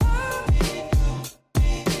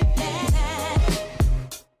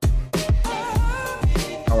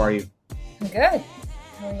are you? I'm good.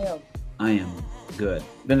 How are you? I am good.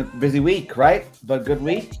 Been a busy week, right? But a good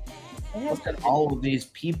week. It has Look been at all of these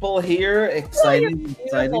people here. Exciting, beautiful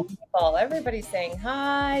exciting. people. Everybody's saying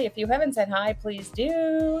hi. If you haven't said hi, please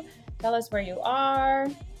do. Tell us where you are.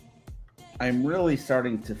 I'm really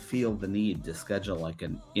starting to feel the need to schedule like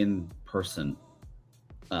an in-person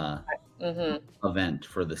uh, Mm-hmm. event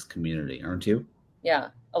for this community, aren't you? Yeah,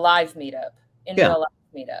 a live meetup in Yeah, real life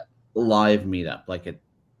meetup. live meetup. Like it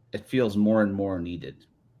feels more and more needed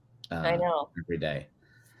I uh, know. every day.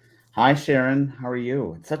 Hi, Sharon. How are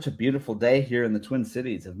you? It's such a beautiful day here in the Twin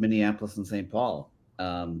Cities of Minneapolis and St. Paul.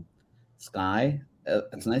 Sky,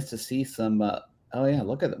 it's nice to see some. Oh, yeah,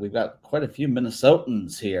 look at it. We've got quite a few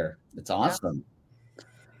Minnesotans here. It's Yeah. awesome.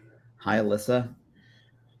 Hi, Alyssa.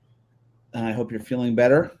 I hope you're feeling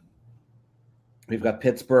better. We've got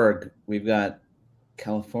Pittsburgh. We've got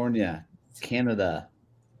California, Canada,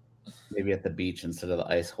 maybe at the beach instead of the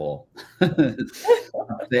ice hole. I'm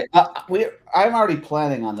already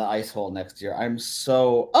planning on the ice hole next year. I'm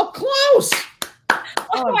so Klaus. Oh,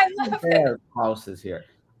 Oh, I'm I so love it. glad Klaus is here.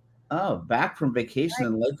 Oh, back from vacation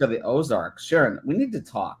in Lake of the Ozarks. Sharon, we need to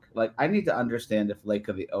talk. Like, I need to understand if Lake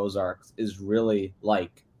of the Ozarks is really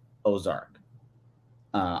like Ozark.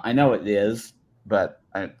 I know it is, but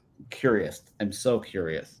I'm curious. I'm so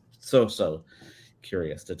curious. So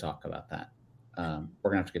curious to talk about that.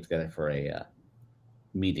 We're going to have to get together for a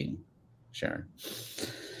meeting, Sharon.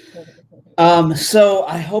 So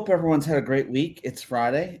I hope everyone's had a great week. It's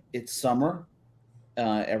Friday. It's summer.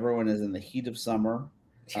 Everyone is in the heat of summer,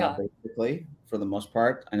 Yeah. basically, for the most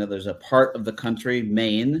part. I know there's a part of the country,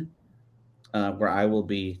 Maine, where I will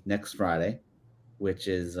be next Friday, which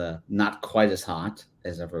is not quite as hot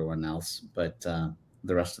as everyone else, but the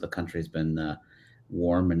rest of the country has been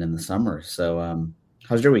warm and in the summer. So,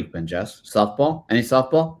 how's your week been, Jess? Softball? Any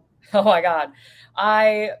softball? Oh my God.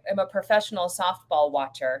 I am a professional softball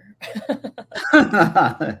watcher.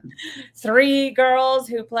 3 girls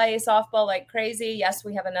who play softball like crazy. Yes,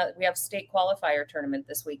 we have state qualifier tournament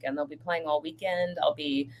this weekend. They'll be playing all weekend. I'll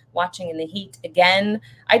be watching in the heat again.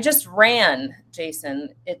 I just ran,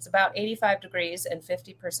 Jason. It's about 85 degrees and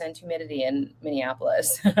 50% humidity in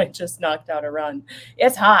Minneapolis. I just knocked out a run.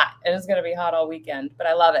 It's hot and it's going to be hot all weekend, but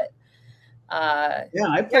I love it. Yeah,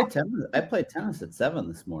 I played tennis. I played tennis at 7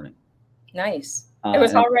 this morning. Nice. It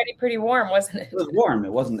was And already pretty warm, wasn't it? it was warm.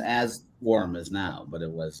 It wasn't as warm as now, but it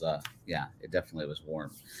was. Yeah, it definitely was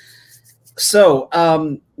warm. So,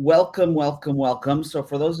 welcome. So,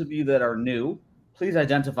 for those of you that are new, please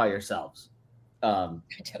identify yourselves.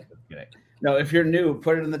 Just kidding. No, if you're new,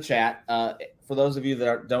 put it in the chat. For those of you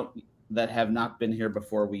that have not been here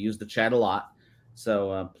before, we use the chat a lot.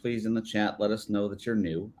 So please, in the chat, let us know that you're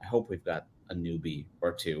new. I hope we've got a newbie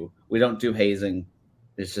or two. We don't do hazing.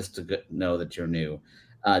 It's just to know that you're new.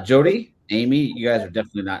 Jody, Amy, you guys are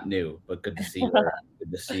definitely not new, but good to see you.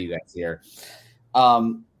 Good to see you guys here.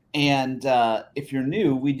 And if you're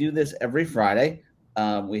new, we do this every Friday.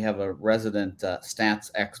 We have a resident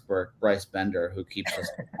stats expert, Bryce Bender, who keeps us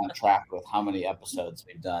on track with how many episodes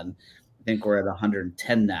we've done. I think we're at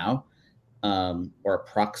 110 now, or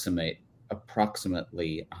approximately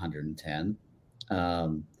 110.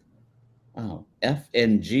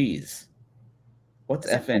 FNGs. What's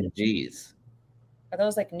FNGs? Are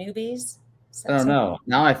those like newbies? I don't know.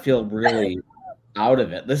 Now I feel really out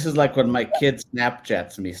of it. This is like when my kid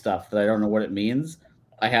Snapchats me stuff that I don't know what it means.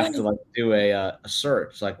 I have to like do a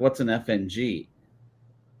search. Like, what's an FNG?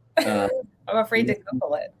 I'm afraid to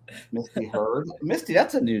Google it. Misty Hurd. Misty,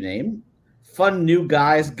 that's a new name. Fun new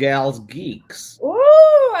guys, gals, geeks. Ooh,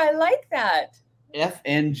 I like that.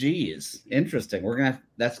 FNGs. Interesting. We're gonna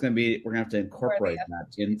have to incorporate that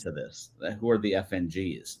into this. Who are the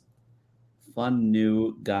FNGs? Fun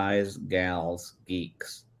new guys, gals,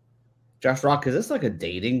 geeks. Josh Rock, is this like a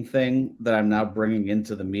dating thing that I'm now bringing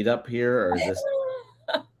into the meetup here, or is this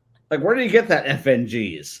like where do you get that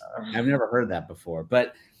FNGs? I've never heard that before,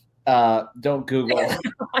 but don't Google.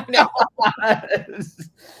 I know.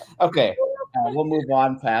 Okay, we'll move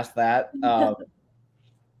on past that. I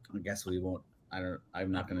guess we won't.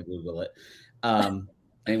 I'm not going to Google it.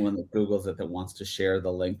 Anyone that Googles it that wants to share the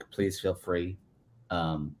link, please feel free.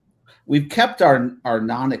 We've kept our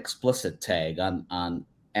non-explicit tag on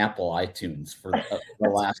Apple iTunes for the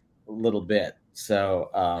last little bit, so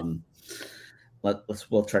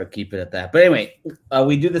we'll try to keep it at that. But anyway,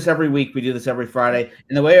 we do this every week. We do this every Friday,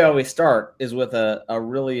 and the way I always start is with a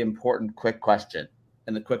really important quick question.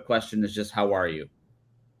 And the quick question is just, how are you?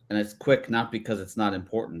 And it's quick not because it's not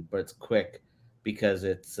important, but it's quick because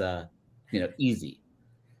it's easy.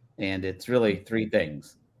 And it's really 3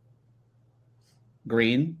 things.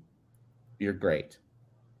 Green, you're great.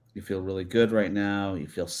 You feel really good right now. You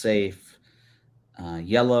feel safe.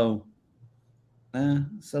 Yellow,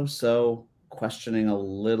 so questioning a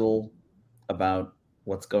little about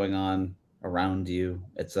what's going on around you,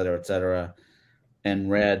 et cetera, et cetera.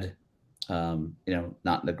 And red,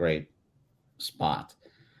 not in a great spot.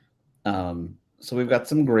 So we've got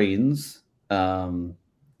some greens.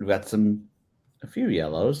 We've got a few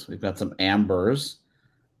yellows. We've got some ambers.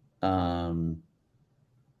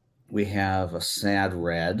 We have a sad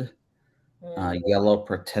red, yellow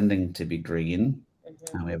pretending to be green.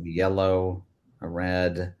 We have yellow, a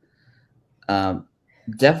red.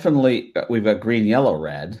 Definitely, we've got green, yellow,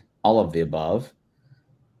 red, all of the above.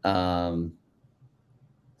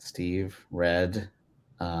 Steve, red.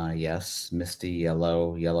 Yes. Misty,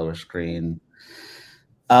 yellow, yellowish green.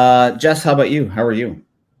 Jess, how about you? How are you?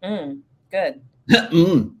 Good.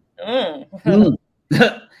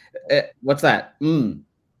 What's that?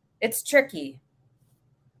 It's tricky.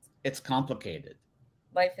 It's complicated.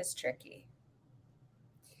 Life is tricky.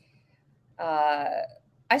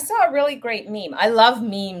 I saw a really great meme. I love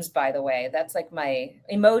memes, by the way. That's like my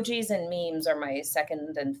emojis and memes are my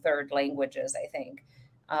second and third languages, I think.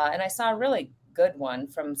 And I saw a really good one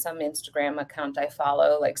from some Instagram account I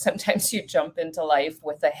follow. Like sometimes you jump into life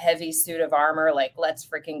with a heavy suit of armor, like let's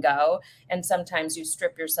freaking go. And sometimes you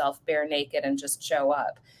strip yourself bare naked and just show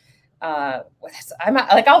up. I'm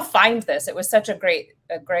like, I'll find this. It was such a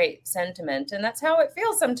great sentiment. And that's how it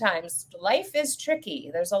feels sometimes. Life is tricky.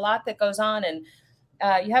 There's a lot that goes on, and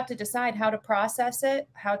you have to decide how to process it,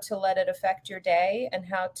 how to let it affect your day, and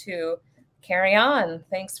how to carry on.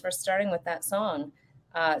 Thanks for starting with that song.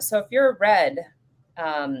 So if you're red,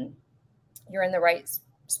 you're in the right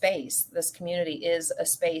space. This community is a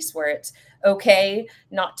space where it's okay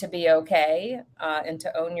not to be okay, and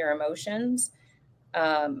to own your emotions.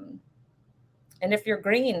 And if you're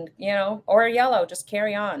green, or yellow, just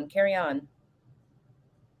carry on.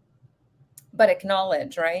 But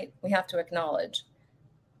acknowledge, right? We have to acknowledge.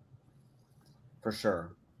 For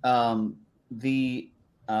sure. I'm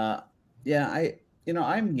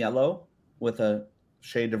yellow with a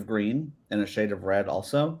shade of green and a shade of red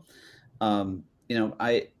also. The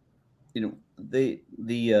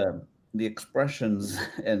expressions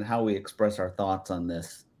and how we express our thoughts on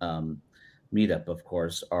this meetup, of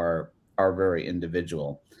course, are very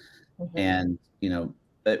individual. Mm-hmm. And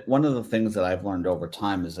one of the things that I've learned over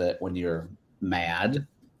time is that when you're mad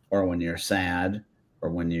or when you're sad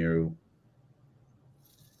or when you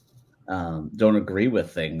don't agree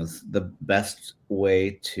with things, the best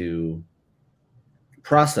way to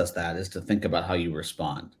process that is to think about how you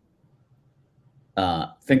respond.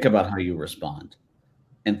 Think about how you respond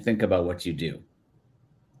and think about what you do.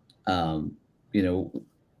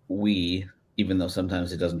 We, even though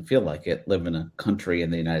sometimes it doesn't feel like it, live in a country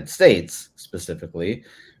in the United States specifically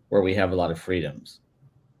where we have a lot of freedoms.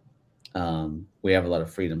 We have a lot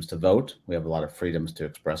of freedoms to vote. We have a lot of freedoms to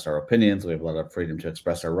express our opinions. We have a lot of freedom to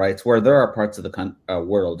express our rights, where there are parts of the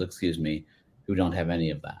world, who don't have any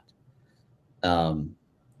of that.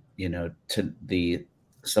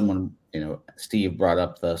 Steve brought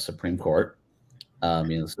up the Supreme Court.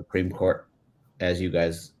 The Supreme Court, as you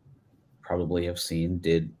guys probably have seen,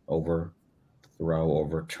 did overturn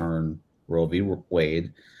Roe v.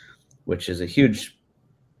 Wade, which is a huge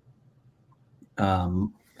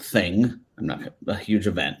thing. A huge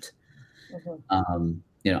event.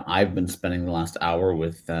 Mm-hmm. I've been spending the last hour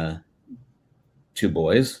with two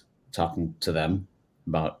boys, talking to them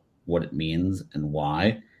about what it means and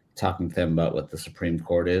why, talking to them about what the Supreme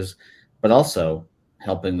Court is, but also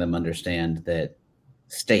helping them understand that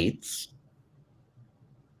states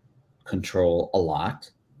control a lot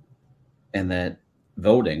and that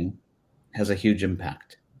voting has a huge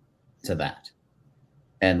impact to that.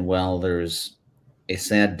 And while there's a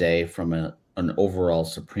sad day from an overall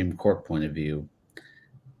Supreme Court point of view,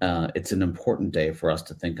 it's an important day for us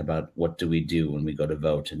to think about what do we do when we go to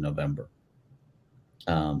vote in November.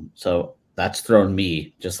 So that's thrown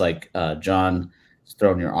me, just like John has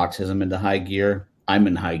thrown your autism into high gear. I'm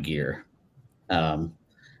in high gear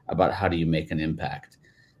about how do you make an impact.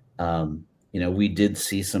 We did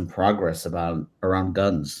see some progress around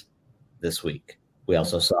guns this week. We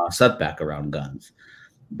also saw a setback around guns.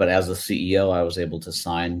 But as a CEO, I was able to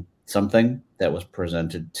sign something that was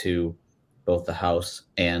presented to both the House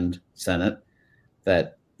and Senate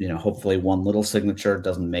that, hopefully one little signature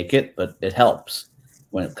doesn't make it, but it helps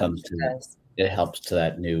when it comes to that. It helps to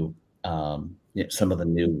that new, some of the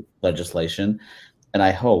new legislation. And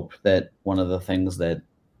I hope that one of the things that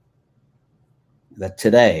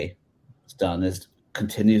today is done is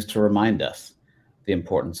continues to remind us the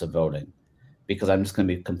importance of voting. Because I'm just going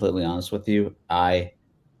to be completely honest with you, I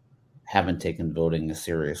haven't taken voting as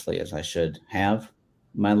seriously as I should have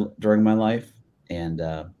during my life, and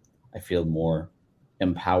I feel more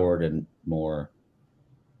empowered and more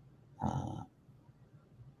uh,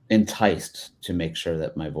 enticed to make sure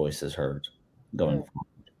that my voice is heard going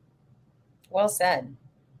forward. Well said.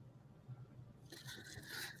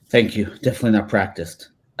 Thank you. Definitely not practiced.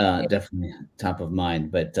 Definitely top of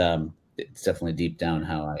mind, but it's definitely deep down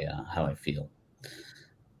how I feel.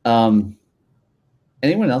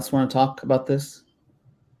 Anyone else want to talk about this?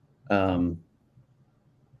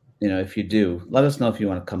 If you do, let us know if you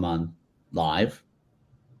want to come on live.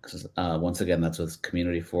 Because once again, that's what it's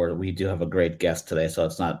community for. We do have a great guest today, so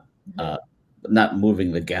it's not not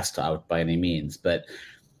moving the guest out by any means, but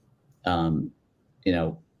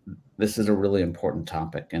this is a really important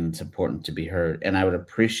topic, and it's important to be heard. And I would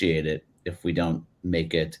appreciate it if we don't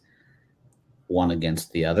make it one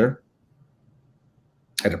against the other.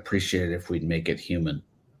 I'd appreciate it if we'd make it human.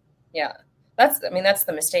 Yeah, that's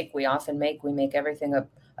the mistake we often make. We make everything a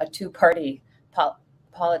two-party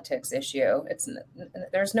politics issue.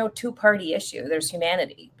 There's no two-party issue. There's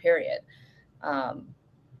humanity, period. And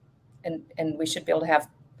we should be able to have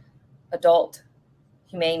adult,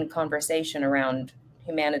 humane conversation around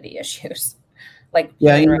humanity issues. Like,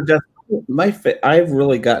 yeah, I've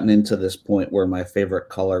really gotten into this point where my favorite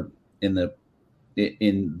color in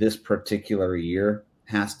this particular year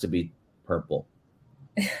has to be purple.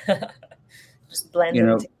 Just blend it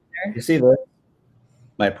together. You see this?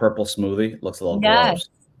 My purple smoothie looks a little gross,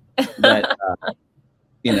 but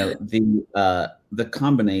the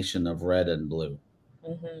combination of red and blue,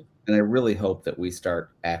 and I really hope that we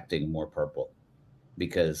start acting more purple,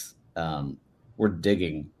 because we're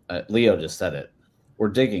digging. Leo just said it. We're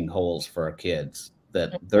digging holes for our kids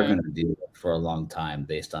that they're going to deal with for a long time,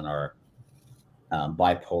 based on our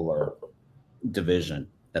bipolar division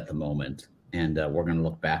at the moment, and we're going to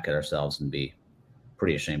look back at ourselves and be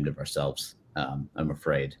pretty ashamed of ourselves. I'm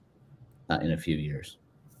afraid, in a few years.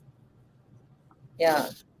 Yeah.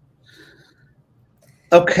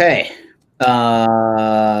 Okay.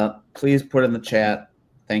 Please put in the chat.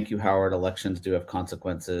 Thank you, Howard. Elections do have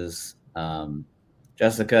consequences.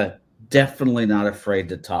 Jessica, definitely not afraid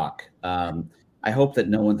to talk. I hope that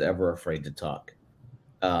no one's ever afraid to talk.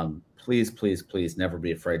 Please, please, please never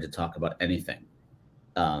be afraid to talk about anything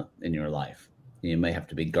in your life. You may have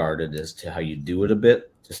to be guarded as to how you do it a bit,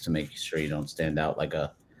 just to make sure you don't stand out like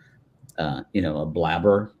a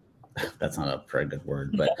blabber. That's not a very good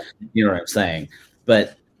word, but you know what I'm saying.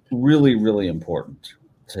 But really, really important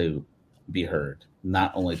to be heard.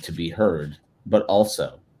 Not only to be heard, but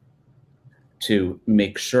also to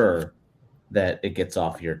make sure that it gets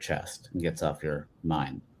off your chest and gets off your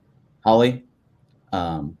mind. Holly,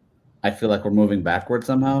 I feel like we're moving backward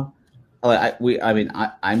somehow.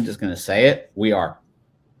 I'm just going to say it. We are.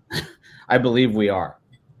 I believe we are,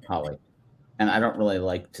 Holly. And I don't really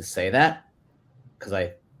like to say that because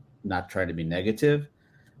I'm not trying to be negative,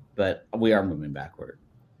 but we are moving backward.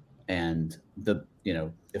 And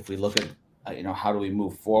if we look at, how do we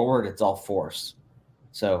move forward? It's all force.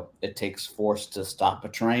 So it takes force to stop a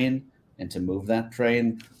train and to move that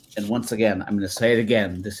train. And once again, I'm going to say it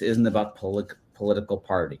again. This isn't about political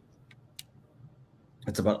party.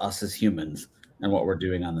 It's about us as humans and what we're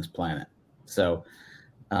doing on this planet. So,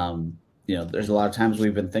 there's a lot of times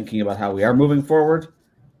we've been thinking about how we are moving forward.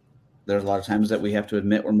 There's a lot of times that we have to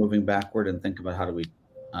admit we're moving backward and think about how do we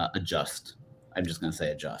adjust. I'm just going to say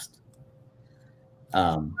adjust.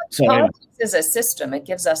 Politics is a system. It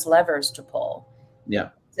gives us levers to pull. Yeah.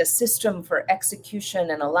 It's a system for execution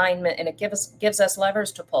and alignment, and it gives us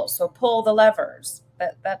levers to pull. So pull the levers.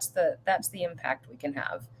 That's the impact we can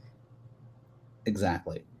have.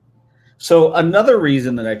 Exactly. So another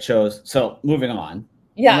reason that I chose, moving on.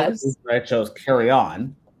 Yes. I chose carry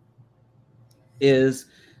on is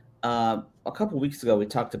a couple of weeks ago, we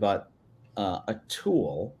talked about a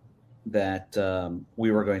tool that we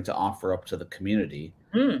were going to offer up to the community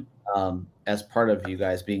as part of you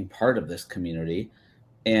guys being part of this community.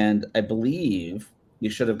 And I believe you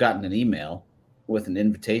should have gotten an email with an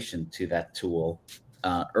invitation to that tool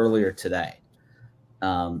earlier today.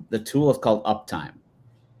 The tool is called Uptime.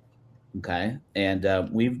 Okay.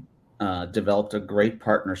 And we've developed a great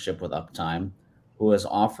partnership with Uptime, who has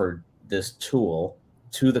offered this tool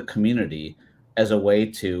to the community as a way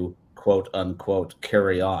to quote unquote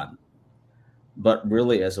carry on, but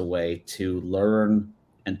really as a way to learn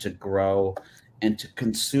and to grow and to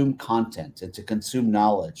consume content and to consume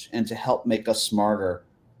knowledge and to help make us smarter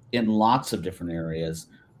in lots of different areas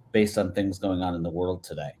based on things going on in the world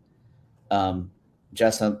today.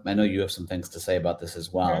 Jess, I know you have some things to say about this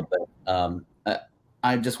as well, but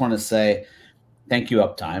I just want to say thank you,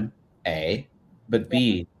 Uptime. A, but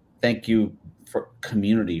B, thank you for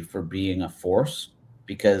community for being a force,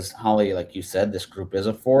 because Holly, like you said, this group is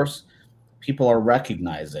a force. People are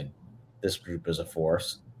recognizing this group is a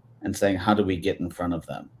force and saying, how do we get in front of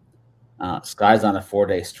them? Sky's on a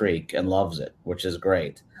 4-day streak and loves it, which is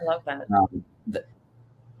great. I love that.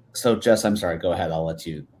 So Jess, I'm sorry, go ahead. I'll let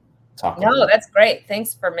you talk. No, that's great.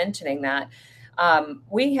 Thanks for mentioning that.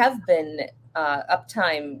 We have been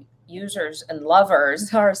Uptime users and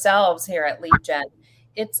lovers ourselves here at Lead Gen.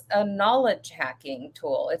 It's a knowledge hacking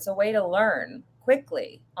tool. It's a way to learn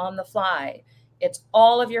quickly on the fly. It's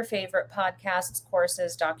all of your favorite podcasts,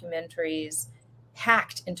 courses, documentaries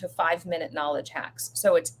hacked into 5-minute knowledge hacks.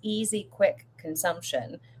 So it's easy, quick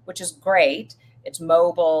consumption, which is great. It's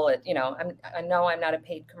mobile. I know I'm not a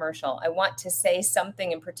paid commercial. I want to say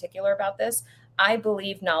something in particular about this. I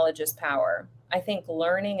believe knowledge is power. I think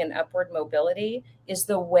learning and upward mobility is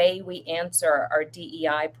the way we answer our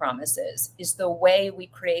DEI promises, is the way we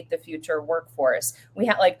create the future workforce. We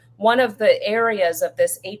have one of the areas of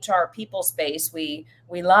this HR people space we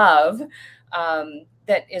love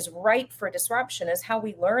that is ripe for disruption is how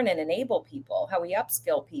we learn and enable people, how we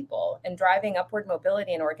upskill people, and driving upward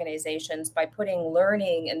mobility in organizations by putting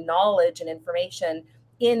learning and knowledge and information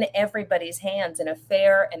in everybody's hands in a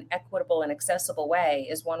fair and equitable and accessible way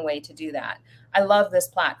is one way to do that. I love this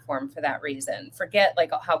platform for that reason. Forget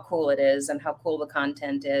how cool it is and how cool the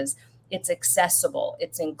content is. It's accessible,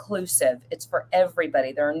 it's inclusive, it's for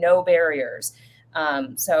everybody. There are no barriers.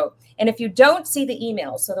 And if you don't see the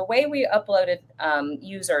email, so the way we uploaded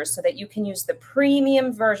users so that you can use the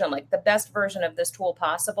premium version, like the best version of this tool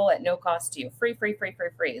possible at no cost to you, free.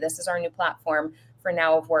 This is our new platform for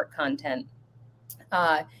Now of Work content.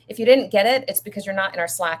 If you didn't get it, it's because you're not in our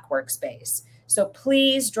Slack workspace. So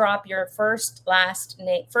please drop your first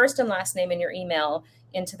and last name in your email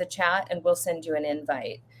into the chat, and we'll send you an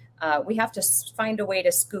invite. We have to find a way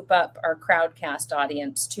to scoop up our Crowdcast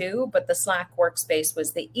audience too, but the Slack workspace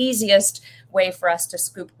was the easiest way for us to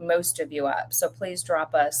scoop most of you up. So please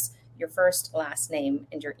drop us your first, last name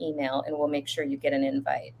and your email, and we'll make sure you get an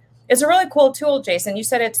invite. It's a really cool tool, Jason. You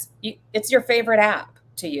said it's your favorite app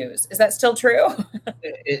to use. Is that still true?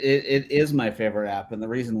 It is my favorite app, and the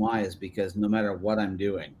reason why is because no matter what I'm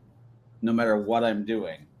doing, I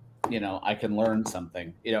can learn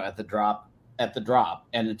something, at the drop,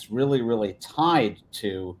 and it's really, really tied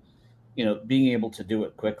to, being able to do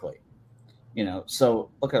it quickly.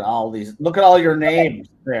 So look at all your names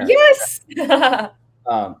there. Yes.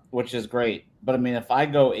 Which is great. But I mean, if I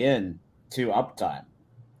go in to Uptime,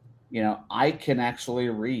 I can actually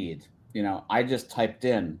read. I just typed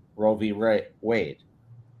in Roe v. Wade,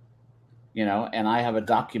 and I have a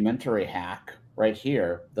documentary hack right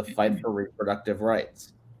here, The Fight for Reproductive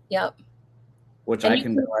Rights. Yep. Which and I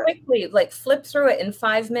can quickly flip through it in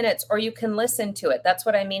 5 minutes, or you can listen to it. That's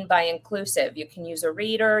what I mean by inclusive. You can use a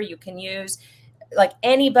reader, you can use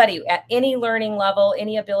anybody at any learning level,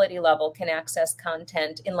 any ability level can access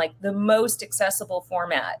content in the most accessible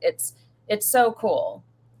format. It's so cool.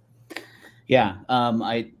 Yeah.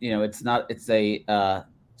 It's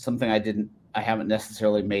something I haven't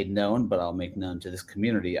necessarily made known, but I'll make known to this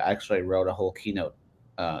community. I actually wrote a whole keynote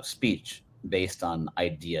speech based on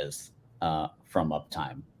ideas from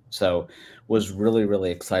Uptime. So was really, really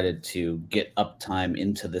excited to get Uptime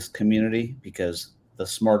into this community, because the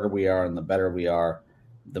smarter we are and the better we are,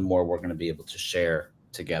 the more we're going to be able to share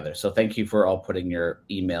together. So thank you for all putting your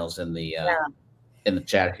emails in the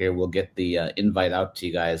chat here. We'll get the invite out to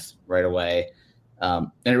you guys right away. And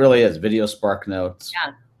it really is video Spark notes,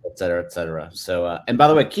 et cetera, et cetera. So, and by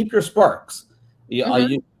the way, keep your Sparks.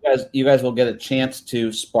 You guys will get a chance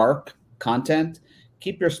to Spark content.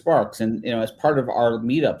 Keep your Sparks, and as part of our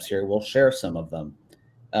meetups here, we'll share some of them.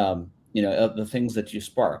 The things that you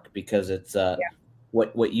spark, because it's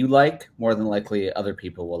what you like, more than likely other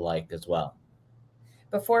people will like as well.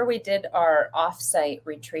 Before we did our offsite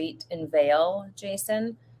retreat in Vail,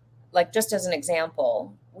 Jason, just as an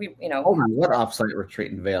example, Hold on, what offsite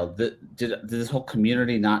retreat in Vail? Did this whole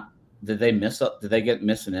community not? Did they miss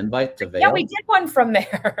an invite to Vail? Yeah, we did one from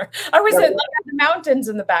there. I was in the mountains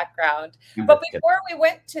in the background. But before we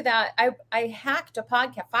went to that, I hacked a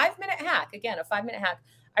podcast, 5-minute hack. Again, a 5-minute hack.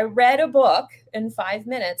 I read a book in 5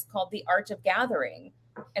 minutes called The Art of Gathering.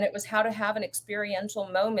 And it was how to have an experiential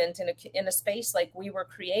moment in a space like we were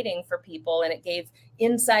creating for people. And it gave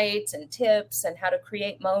insights and tips and how to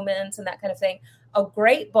create moments and that kind of thing. A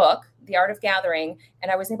great book, The Art of Gathering,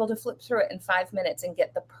 and I was able to flip through it in 5 minutes and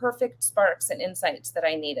get the perfect sparks and insights that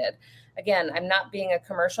I needed. Again, I'm not being a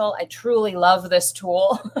commercial. I truly love this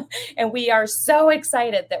tool. And we are so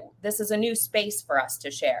excited that this is a new space for us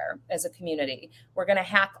to share as a community. We're going to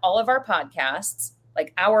hack all of our podcasts,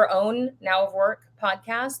 like our own Now of Work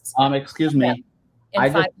podcasts. Excuse me. I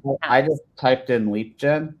just typed in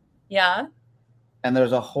LeapGen. Yeah. And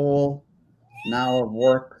there's a whole Now of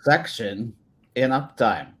Work section in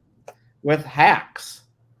Uptime with hacks.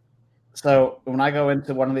 So when I go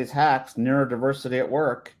into one of these hacks, neurodiversity at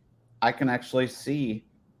work, I can actually see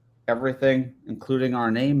everything, including our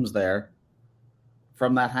names there,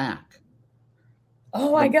 from that hack.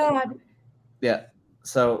 Oh my God. Yeah.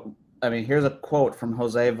 So, I mean, here's a quote from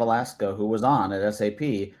Jose Velasco, who was on at SAP.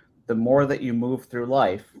 The more that you move through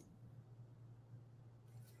life.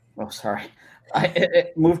 Oh, sorry.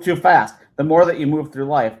 It moved too fast. The more that you move through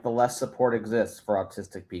life, the less support exists for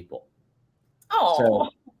autistic people. Oh, so,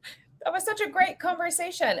 that was such a great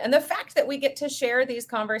conversation. And the fact that we get to share these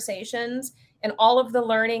conversations and all of the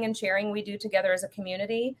learning and sharing we do together as a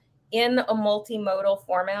community in a multimodal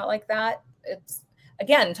format like that, it's,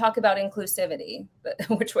 again, talk about inclusivity,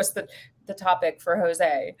 which was the topic for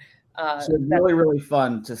Jose. So it's really, really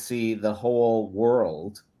fun to see the whole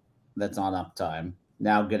world that's on Uptime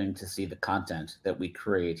now getting to see the content that we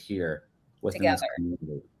create here within this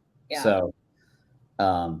community. Yeah. So,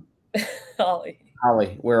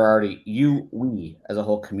 Holly, we as a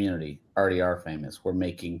whole community already are famous. We're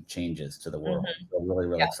making changes to the world. Mm-hmm. So really,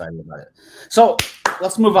 really excited about it. So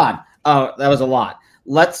let's move on. That was a lot.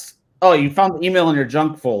 You found the email in your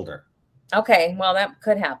junk folder. Okay. Well, that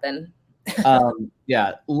could happen.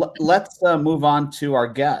 Yeah. Let's move on to our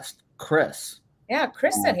guest, Chris. Yeah,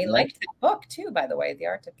 Chris said he liked the book too, by the way, The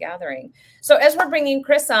Art of Gathering. So as we're bringing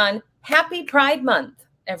Chris on, happy Pride Month,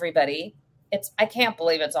 everybody. I can't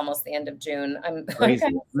believe it's almost the end of June.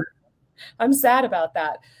 I'm sad about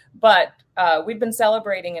that. But we've been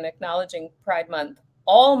celebrating and acknowledging Pride Month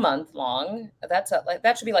all month long.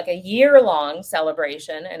 That should be like a year-long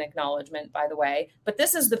celebration and acknowledgement, by the way. But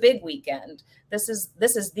this is the big weekend. This is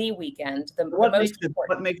the weekend. What makes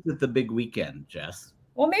it the big weekend, Jess?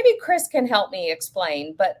 Well, maybe Chris can help me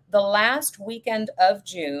explain, but the last weekend of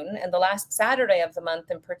June and the last Saturday of the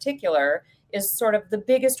month in particular is sort of the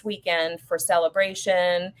biggest weekend for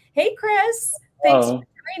celebration. Hey, Chris, thanks for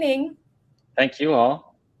joining. Thank you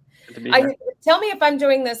all. Good to be here. Tell me if I'm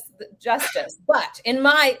doing this justice, but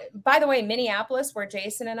by the way, Minneapolis, where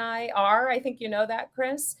Jason and I are, I think you know that,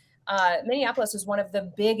 Chris, Minneapolis is one of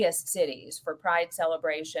the biggest cities for Pride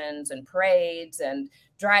celebrations and parades and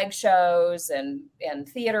drag shows and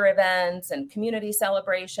theater events and community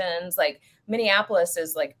celebrations. Like Minneapolis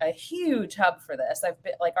is like a huge hub for this.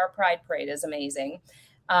 Our Pride Parade is amazing.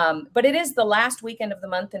 But it is the last weekend of the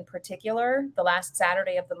month in particular, the last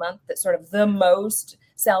Saturday of the month, that sort of the most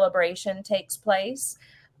celebration takes place.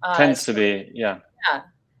 Tends to be, yeah.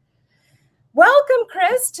 Welcome,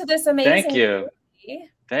 Chris, to this amazing Thank you.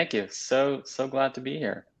 Community. Thank you. So glad to be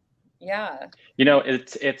here. Yeah. You know,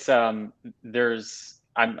 I'm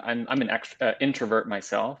an introvert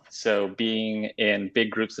myself, so being in big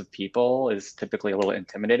groups of people is typically a little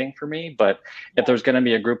intimidating for me. But if there's going to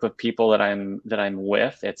be a group of people that I'm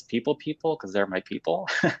with, it's people because they're my people.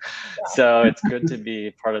 So it's good to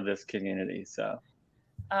be part of this community. So.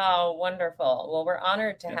 Oh, wonderful! Well, we're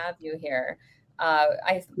honored to have you here.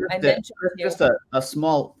 I mentioned just a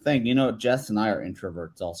small thing. You know, Jess and I are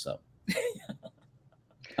introverts also.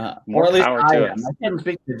 More power to us. I can't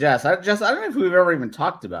speak to Jess. I don't know if we've ever even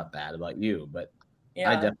talked about that about you, but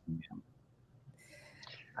I definitely am.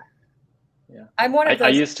 Yeah, I'm one of those.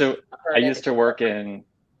 I used to work in.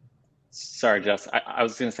 Sorry, Jess. I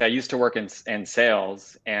was going to say I used to work in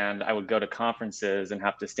sales, and I would go to conferences and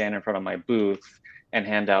have to stand in front of my booth and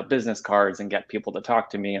hand out business cards and get people to talk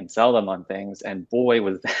to me and sell them on things. And boy,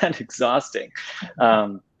 was that exhausting.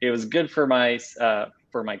 It was good for my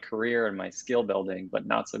career and my skill building, but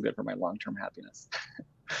not so good for my long-term happiness.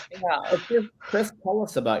 Yeah. Chris, tell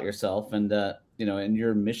us about yourself and and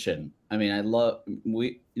your mission. I mean,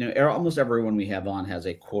 almost everyone we have on has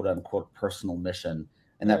a quote unquote personal mission,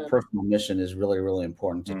 and that personal mission is really, really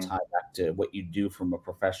important to tie back to what you do from a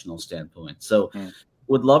professional standpoint. So,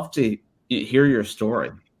 would love to hear your story.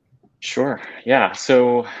 Sure. Yeah.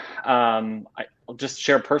 So I'll just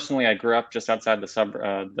share personally. I grew up just outside the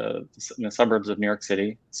suburbs of New York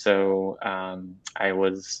City. So I'm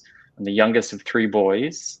the youngest of three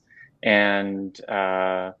boys, and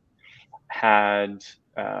had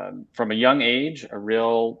from a young age a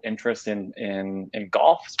real interest in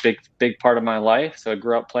golf. It's a big part of my life. So I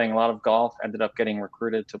grew up playing a lot of golf. Ended up getting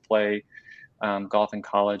recruited to play golf in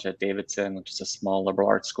college at Davidson, which is a small liberal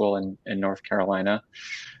arts school in North Carolina.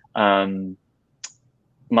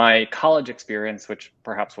 my college experience, which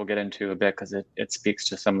perhaps we'll get into a bit because it speaks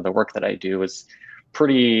to some of the work that I do, was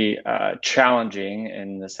pretty challenging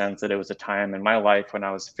in the sense that it was a time in my life when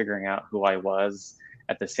I was figuring out who I was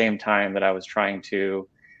at the same time that I was trying to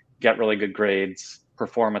get really good grades,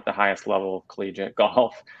 perform at the highest level of collegiate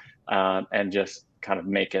golf, and just kind of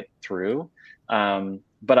make it through.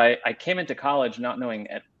 But I came into college not knowing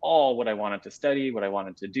at all what I wanted to study, what I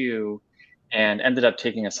wanted to do, and ended up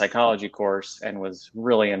taking a psychology course and was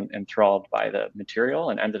really enthralled by the material,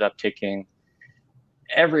 and ended up taking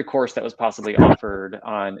every course that was possibly offered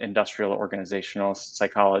on industrial organizational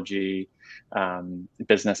psychology,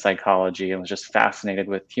 business psychology, and was just fascinated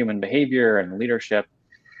with human behavior and leadership.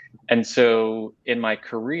 And so in my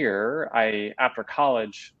career, after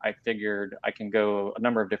college, I figured I can go a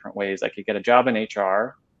number of different ways. I could get a job in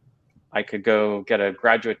HR, I could go get a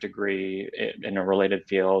graduate degree in a related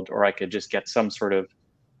field, or I could just get some sort of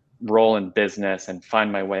role in business and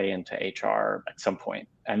find my way into HR at some point.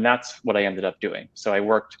 And that's what I ended up doing. So I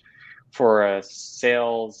worked for a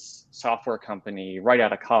sales software company right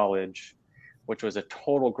out of college, which was a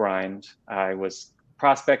total grind. I was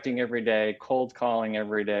prospecting every day, cold calling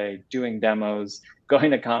every day, doing demos,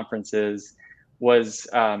 going to conferences. Was,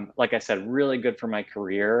 like I said, really good for my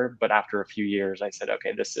career. But after a few years, I said,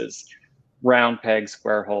 okay, this is round peg,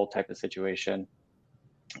 square hole type of situation.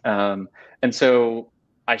 And so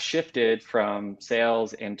I shifted from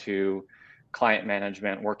sales into client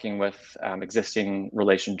management, working with existing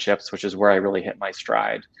relationships, which is where I really hit my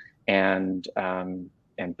stride, and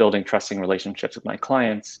building trusting relationships with my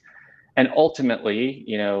clients. And ultimately,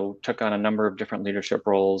 took on a number of different leadership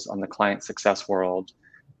roles on the client success world,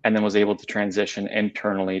 and then was able to transition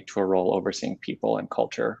internally to a role overseeing people and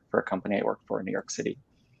culture for a company I worked for in New York City.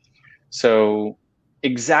 So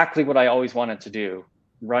exactly what I always wanted to do,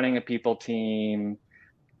 running a people team,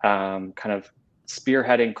 kind of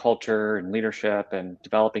spearheading culture and leadership and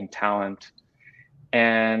developing talent.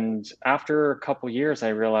 And after a couple of years, I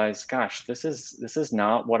realized, gosh, this is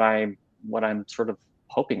not what I'm sort of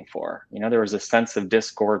hoping for. There was a sense of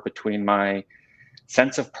discord between my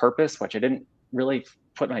sense of purpose, which I didn't really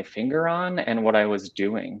put my finger on, and what I was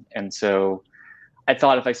doing. And so I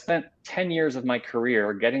thought, if I spent 10 years of my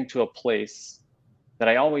career getting to a place that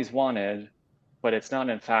I always wanted, but it's not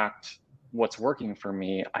in fact what's working for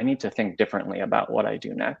me, I need to think differently about what I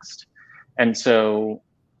do next. And so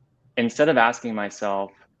instead of asking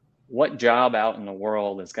myself, what job out in the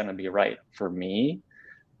world is going to be right for me,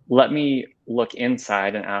 let me look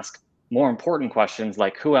inside and ask more important questions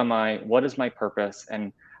like, who am I? What is my purpose?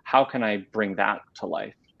 And how can I bring that to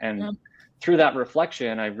life? And through that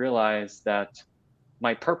reflection, I realized that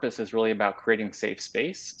my purpose is really about creating safe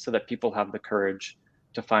space so that people have the courage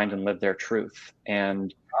to find and live their truth.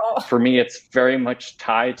 And for me, it's very much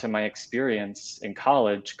tied to my experience in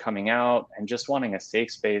college, coming out and just wanting a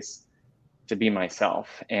safe space to be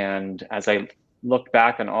myself. And as I look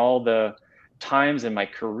back on all the times in my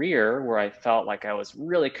career where I felt like I was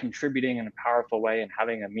really contributing in a powerful way and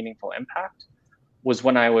having a meaningful impact, was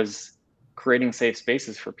when I was creating safe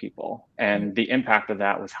spaces for people. And the impact of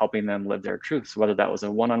that was helping them live their truths, whether that was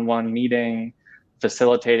a one-on-one meeting,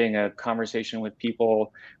 facilitating a conversation with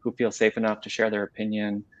people who feel safe enough to share their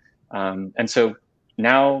opinion. And so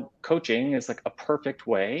now coaching is like a perfect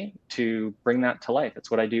way to bring that to life.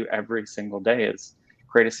 It's what I do every single day, is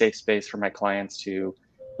create a safe space for my clients to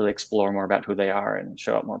really explore more about who they are and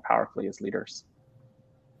show up more powerfully as leaders.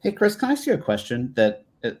 Hey, Chris, can I ask you a question that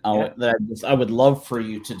I would love for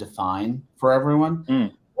you to define for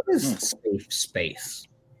everyone? What is safe space?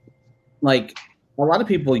 Like, a lot of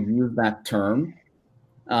people use that term,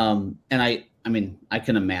 and I mean, I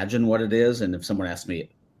can imagine what it is. And if someone asked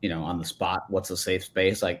me, on the spot, what's a safe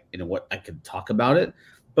space? What I could talk about it.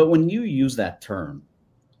 But when you use that term,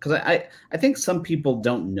 because I think some people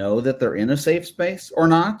don't know that they're in a safe space or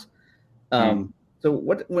not. So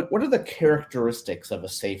what are the characteristics of a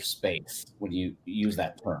safe space when you use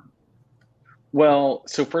that term? Well,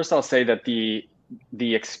 so first I'll say that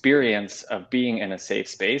the experience of being in a safe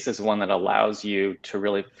space is one that allows you to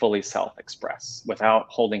really fully self-express without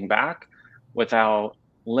holding back, without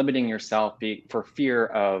limiting yourself for fear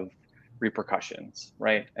of repercussions,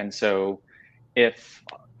 right? And so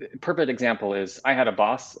perfect example is, I had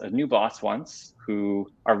a new boss once, who,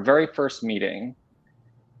 our very first meeting,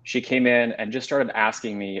 she came in and just started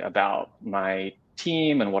asking me about my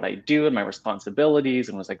team and what I do and my responsibilities,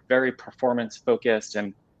 and was like very performance focused.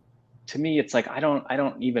 And to me, it's like, I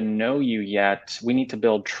don't even know you yet. We need to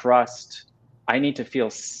build trust. I need to feel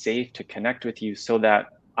safe to connect with you so that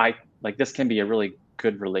this can be a really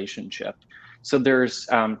good relationship. So there's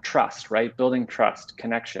trust, right? Building trust,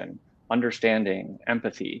 connection, understanding,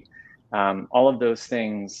 empathy. All of those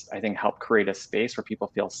things, I think, help create a space where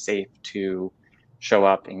people feel safe to show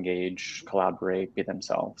up, engage, collaborate, be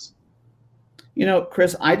themselves.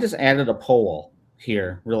 Chris, I just added a poll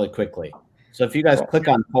here really quickly. So if you guys click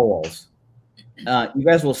on polls, you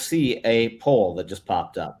guys will see a poll that just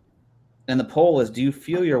popped up. And the poll is, do you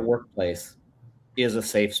feel your workplace is a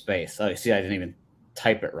safe space? Oh, see, I didn't even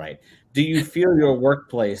type it right. Do you feel your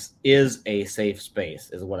workplace is a safe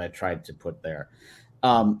space is what I tried to put there.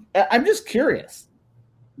 I'm just curious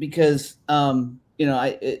because,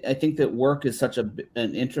 I think that work is such an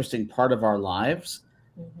interesting part of our lives.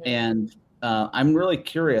 Mm-hmm. And I'm really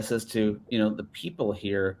curious as to, the people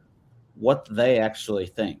here, what they actually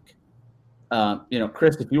think.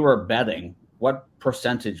 Chris, if you were betting, what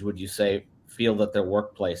percentage would you say feel that their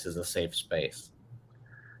workplace is a safe space?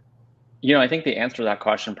 I think the answer to that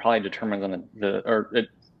question probably determines on it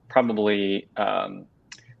probably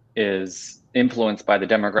is influenced by the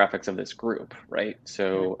demographics of this group, right?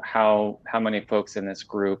 So how many folks in this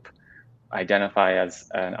group identify as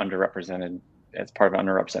part of an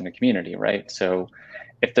underrepresented community, right? So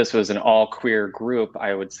if this was an all queer group,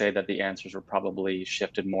 I would say that the answers were probably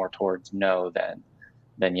shifted more towards no than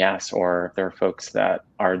yes. Or if there are folks that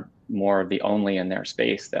are more the only in their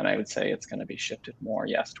space, then I would say it's going to be shifted more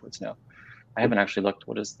yes towards no. I haven't actually looked.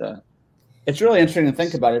 It's really interesting to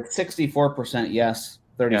think about it. 64% yes,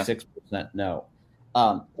 36% no.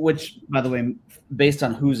 Which, by the way, based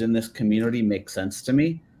on who's in this community, makes sense to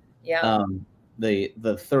me. Yeah. The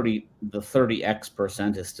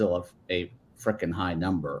 30x% is still a freaking high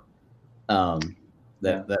number.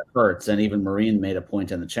 That hurts. And even Maureen made a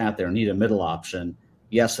point in the chat there. Need a middle option.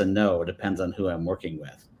 Yes and no. It depends on who I'm working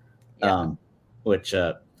with. Yeah. Which,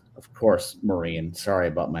 of course, Maureen, sorry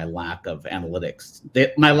about my lack of analytics,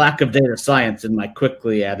 my lack of data science in my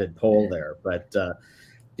quickly added poll there. But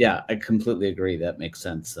yeah, I completely agree. That makes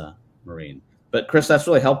sense, Maureen. But Chris, that's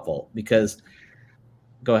really helpful because,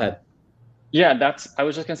 go ahead. Yeah, I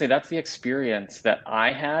was just gonna say that's the experience that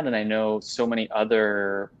I had, and I know so many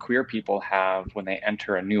other queer people have when they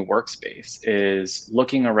enter a new workspace, is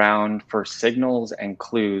looking around for signals and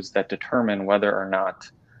clues that determine whether or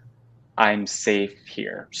not I'm safe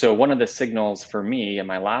here. So one of the signals for me in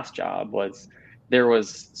my last job was there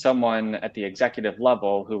was someone at the executive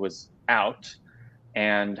level who was out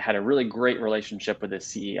and had a really great relationship with his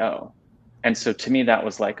CEO. And so to me, that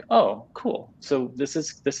was like, oh, cool. So this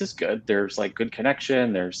is good. There's like good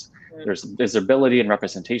connection. There's visibility and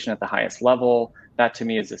representation at the highest level. That to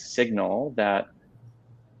me is a signal that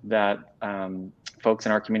folks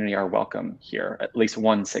in our community are welcome here. At least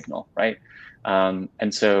one signal, right?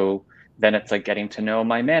 And so then it's like getting to know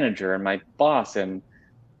my manager and my boss, and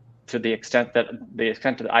to the extent that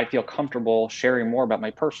I feel comfortable sharing more about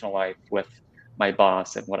my personal life with my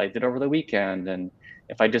boss and what I did over the weekend, and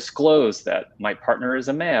if I disclose that my partner is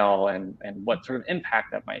a male, and what sort of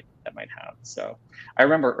impact that might have. So I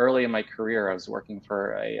remember early in my career, I was working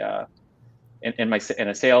for in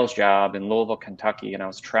a sales job in Louisville, Kentucky, and I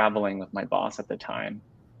was traveling with my boss at the time.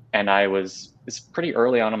 And it's pretty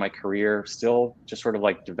early on in my career, still just sort of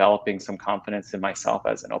like developing some confidence in myself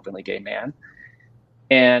as an openly gay man.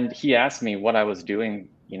 And he asked me what I was doing,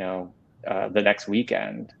 the next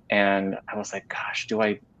weekend. And I was like, gosh, do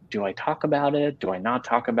I talk about it? Do I not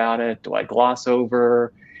talk about it? Do I gloss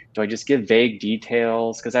over? Do I just give vague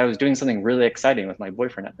details? Because I was doing something really exciting with my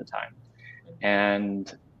boyfriend at the time.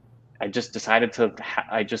 And I just decided to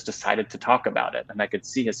talk about it. And I could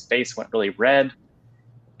see his face went really red.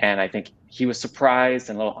 And I think he was surprised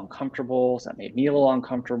and a little uncomfortable. So that made me a little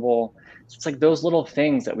uncomfortable. So it's like those little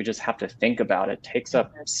things that we just have to think about. It takes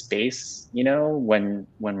up space, when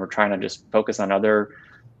we're trying to just focus on other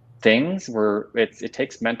things, where it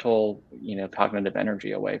takes mental, cognitive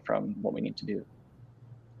energy away from what we need to do.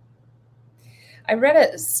 I read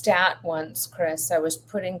a stat once, Chris. I was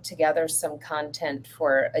putting together some content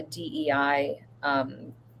for a DEI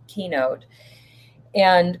keynote.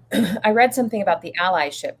 And I read something about the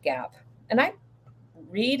allyship gap. And I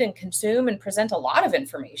read and consume and present a lot of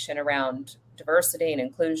information around diversity and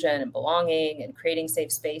inclusion and belonging and creating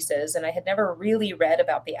safe spaces. And I had never really read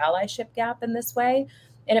about the allyship gap in this way.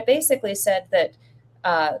 And it basically said that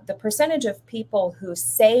the percentage of people who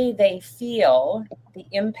say they feel the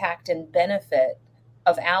impact and benefit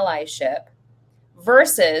of allyship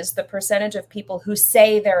versus the percentage of people who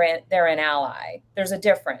say they're an ally, there's a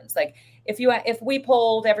difference. Like if we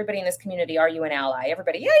polled everybody in this community, are you an ally?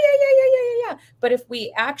 Everybody, yeah. But if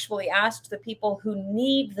we actually asked the people who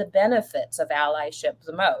need the benefits of allyship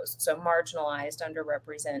the most, so marginalized,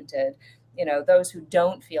 underrepresented, those who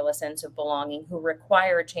don't feel a sense of belonging, who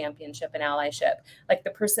require championship and allyship. Like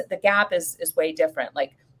the gap is way different.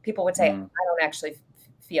 Like people would say, I don't actually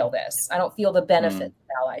feel this. I don't feel the benefit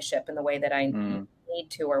of allyship in the way that I need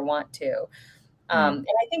to or want to. And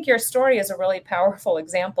I think your story is a really powerful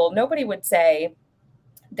example. Nobody would say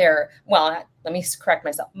let me correct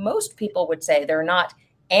myself. Most people would say they're not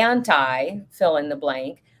anti fill in the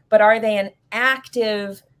blank, but are they an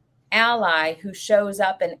active ally who shows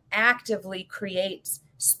up and actively creates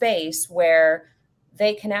space where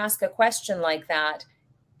they can ask a question like that,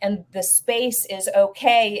 and the space is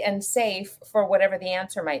okay and safe for whatever the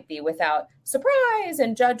answer might be without surprise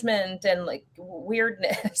and judgment and like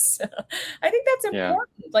weirdness. I think that's important.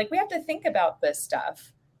 Like we have to think about this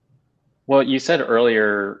stuff. Well, you said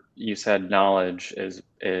earlier, knowledge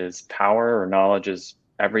is power, or knowledge is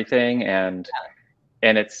everything. And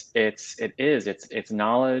it's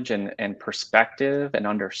knowledge and perspective and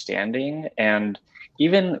understanding. And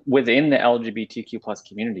even within the LGBTQ plus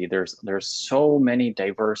community, there's so many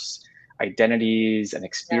diverse identities and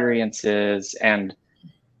experiences. And,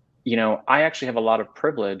 I actually have a lot of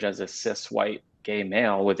privilege as a cis white gay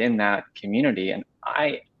male within that community. And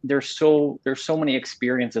there's so many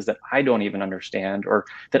experiences that I don't even understand, or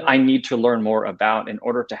that I need to learn more about in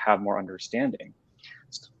order to have more understanding.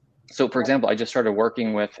 So for example, I just started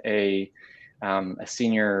working with a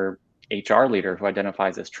senior HR leader who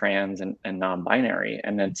identifies as trans and non-binary.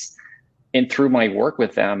 And through my work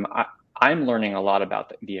with them, I'm learning a lot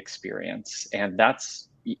about the experience. And that's,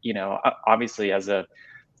 obviously as a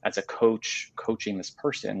coach coaching this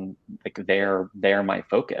person, like they're my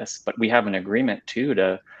focus, but we have an agreement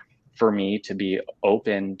too, for me to be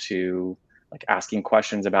open to like asking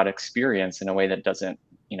questions about experience in a way that doesn't,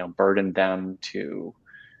 burden them to,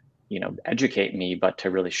 educate me, but to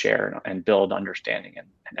really share and build understanding and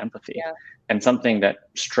empathy. Yeah. And something that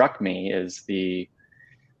struck me is the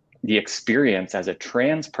experience as a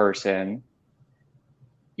trans person,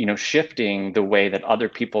 shifting the way that other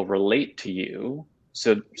people relate to you.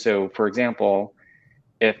 So for example,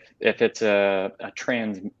 if it's a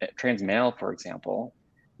trans male, for example,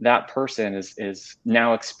 that person is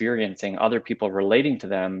now experiencing other people relating to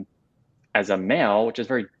them as a male, which is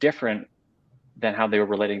very different than how they were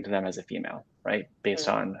relating to them as a female, right? Based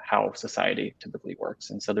on how society typically works.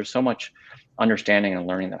 And so there's so much understanding and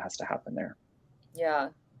learning that has to happen there. Yeah.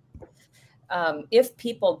 If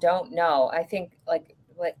people don't know, I think like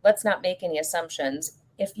let's not make any assumptions.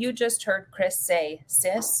 If you just heard Chris say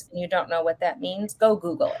cis and you don't know what that means, go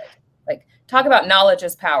Google it. Like talk about knowledge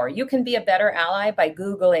is power. You can be a better ally by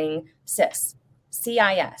Googling cis,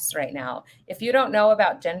 CIS right now. If you don't know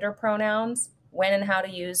about gender pronouns, when and how to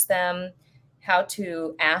use them, how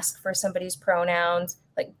to ask for somebody's pronouns,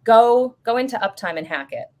 like go into Uptime and hack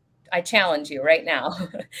it. I challenge you right now.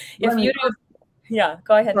 If you don't,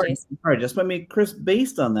 go ahead, Jason. All right, just Chris,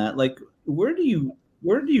 based on that, like where do you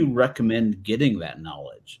recommend getting that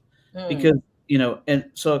knowledge? Because, and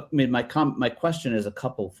so, my question is a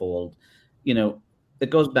couple-fold, it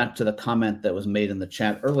goes back to the comment that was made in the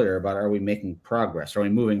chat earlier about, are we making progress? Are we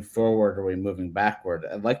moving forward? Are we moving backward?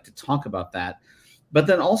 I'd like to talk about that. But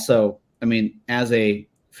then also, as a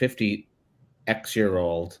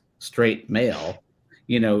 50-year-old straight male,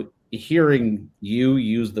 hearing you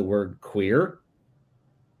use the word queer,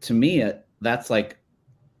 to me, that's like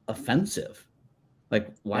offensive.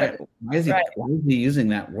 Like, why is he using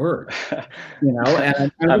that word?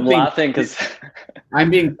 And I'm laughing because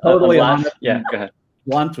I'm being totally honest. Yeah, go ahead.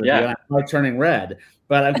 Blunt with you. I'm not turning red,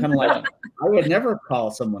 but I'm kind of like, I would never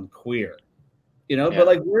call someone queer. But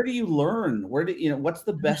like, where do you learn? What's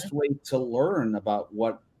the best way to learn about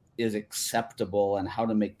what is acceptable and how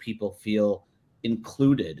to make people feel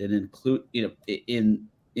included and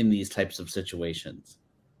in these types of situations?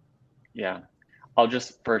 Yeah, I'll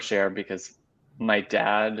just first share because my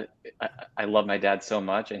dad, I love my dad so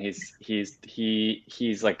much, and he's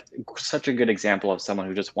like such a good example of someone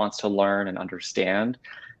who just wants to learn and understand.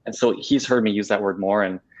 And so he's heard me use that word more,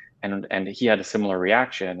 and he had a similar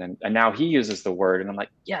reaction, and now he uses the word, and I'm like,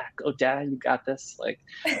 yeah, go Dad, you got this. Like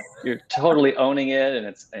you're totally owning it, and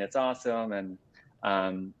it's awesome. And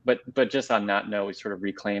but just on that note, we sort of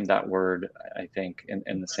reclaimed that word, I think,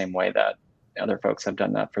 in the same way that other folks have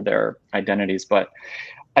done that for their identities. But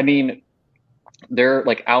they're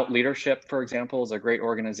like Out Leadership, for example, is a great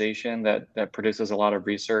organization that produces a lot of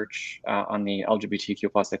research on the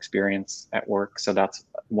LGBTQ plus experience at work. So that's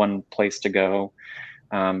one place to go.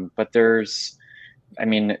 But there's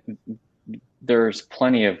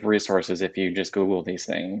plenty of resources if you just Google these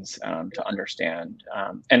things to understand.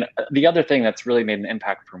 And the other thing that's really made an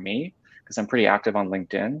impact for me, because I'm pretty active on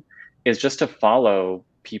LinkedIn, is just to follow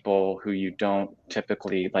people who you don't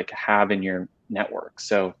typically like have in your network.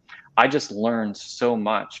 So I just learned so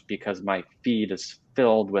much because my feed is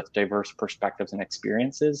filled with diverse perspectives and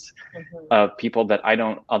experiences of people that I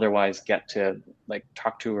don't otherwise get to like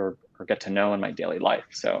talk to or get to know in my daily life.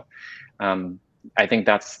 So I think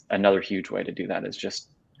that's another huge way to do that, is just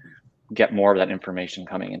get more of that information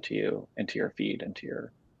coming into your feed, into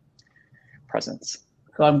your presence.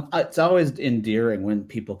 So it's always endearing when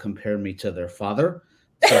people compare me to their father.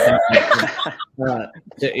 So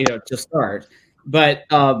to start, but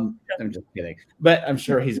I'm just kidding. But I'm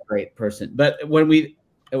sure he's a great person. But when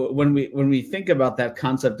we think about that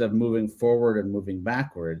concept of moving forward and moving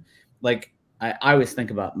backward, like I always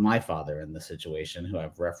think about my father in the situation, who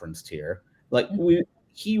I've referenced here. Like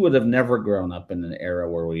he would have never grown up in an era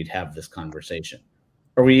where we'd have this conversation,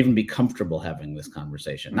 or we even be comfortable having this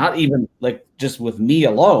conversation. Not even like just with me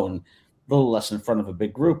alone, a little less in front of a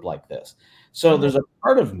big group like this. So there's a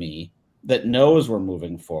part of me that knows we're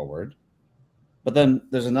moving forward, but then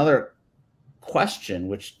there's another question,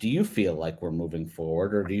 which, do you feel like we're moving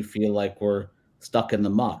forward, or do you feel like we're stuck in the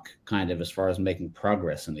muck, kind of, as far as making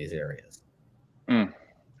progress in these areas?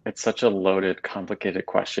 It's such a loaded, complicated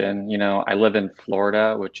question. You know, I live in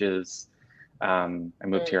Florida, which is I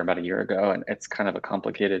moved here about a year ago, and it's kind of a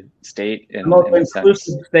complicated state in a sense.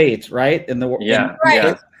 States, right? In the world. Yeah.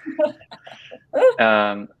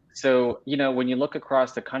 So, you know, when you look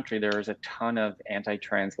across the country, there is a ton of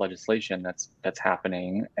anti-trans legislation that's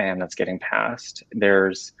happening and that's getting passed.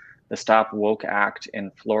 There's the Stop Woke Act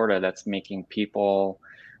in Florida that's making people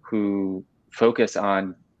who focus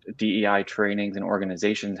on DEI trainings and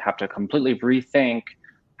organizations have to completely rethink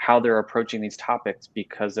how they're approaching these topics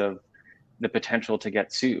because of the potential to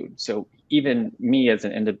get sued. So even me as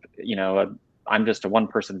I'm just a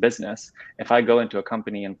one-person business. If I go into a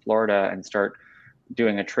company in Florida and start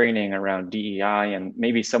doing a training around DEI, and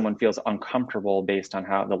maybe someone feels uncomfortable based on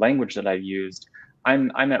how the language that I've used,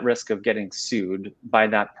 I'm at risk of getting sued by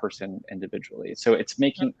that person individually. So it's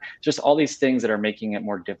making just all these things that are making it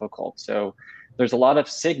more difficult. So there's a lot of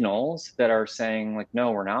signals that are saying like,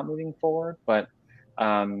 no, we're not moving forward. But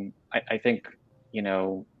I think, you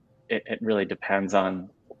know, it really depends on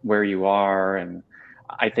where you are. And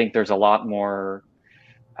I think there's a lot more,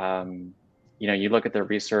 you know, you look at the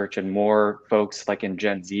research, and more folks like in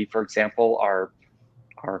Gen Z, for example, are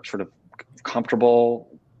sort of comfortable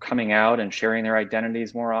coming out and sharing their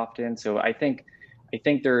identities more often. So I think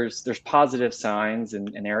there's positive signs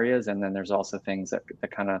in areas, and then there's also things that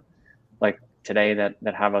kind of like today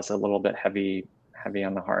that have us a little bit heavy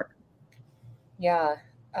on the heart. Yeah.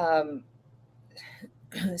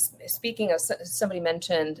 Speaking of, somebody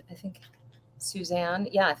mentioned, I think Suzanne.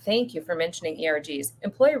 Yeah, thank you for mentioning ERGs,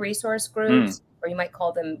 employee resource groups, or you might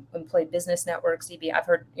call them employee business networks. EB. I've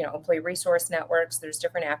heard, you know, employee resource networks. There's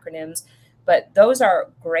different acronyms, but those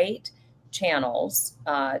are great channels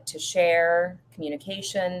to share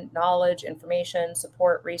communication, knowledge, information,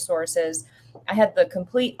 support, resources. I had the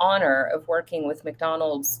complete honor of working with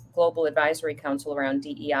McDonald's Global Advisory Council around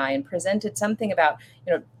DEI, and presented something about,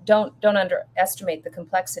 you know, don't underestimate the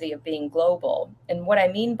complexity of being global. And what I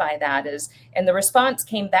mean by that is, and the response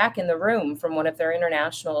came back in the room from one of their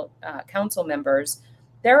international council members,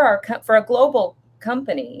 there are, for a global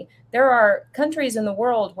company, there are countries in the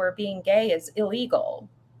world where being gay is illegal.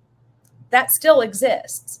 That still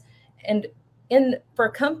exists. And for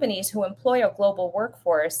companies who employ a global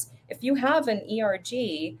workforce, if you have an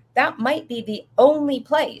ERG, that might be the only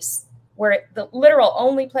place the literal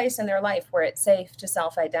only place in their life where it's safe to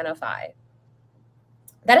self-identify.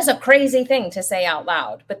 That is a crazy thing to say out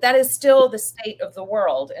loud, but that is still the state of the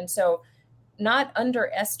world. And so not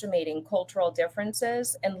underestimating cultural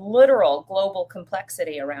differences and literal global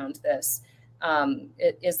complexity around this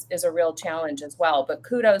is a real challenge as well. But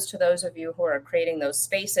kudos to those of you who are creating those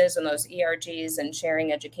spaces and those ERGs and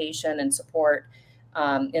sharing education and support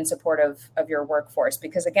in support of your workforce,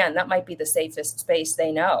 because again, that might be the safest space they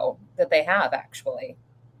know that they have, actually.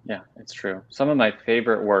 Yeah, it's true. Some of my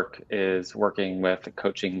favorite work is working with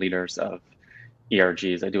coaching leaders of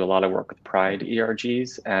ERGs. I do a lot of work with Pride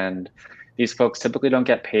ERGs, and these folks typically don't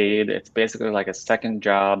get paid. It's basically like a second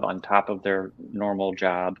job on top of their normal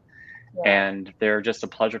job. Yeah. And they're just a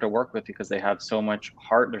pleasure to work with because they have so much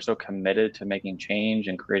heart. They're so committed to making change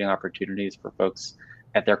and creating opportunities for folks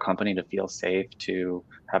at their company to feel safe, to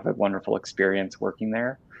have a wonderful experience working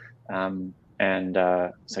there.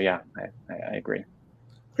 So yeah, I agree.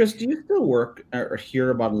 Chris, do you still work or hear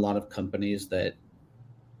about a lot of companies that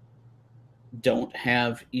don't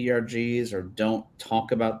have ERGs or don't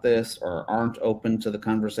talk about this or aren't open to the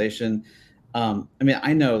conversation? I mean,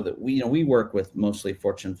 I know that we work with mostly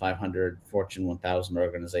Fortune 500, Fortune 1000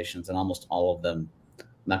 organizations, and almost all of them, I'm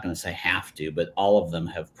not going to say have to, but all of them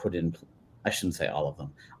have put in, I shouldn't say all of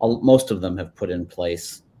them, most of them have put in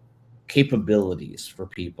place capabilities for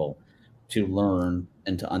people to learn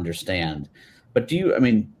and to understand. But I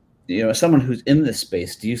mean, as someone who's in this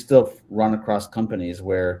space, do you still run across companies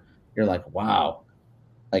where you're like, wow,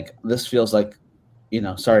 like this feels like,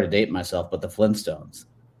 sorry to date myself, but the Flintstones?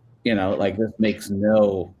 Like this makes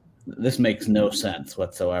no sense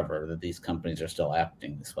whatsoever that these companies are still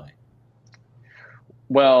acting this way.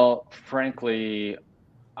 Well, frankly,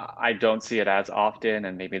 I don't see it as often,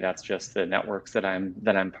 and maybe that's just the networks that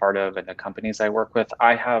I'm part of and the companies I work with.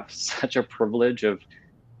 I have such a privilege of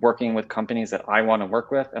working with companies that I want to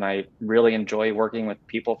work with, and I really enjoy working with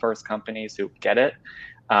people first companies who get it.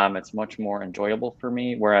 It's much more enjoyable for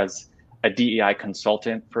me, whereas a DEI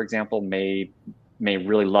consultant, for example, may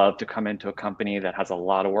really love to come into a company that has a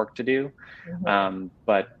lot of work to do. Mm-hmm.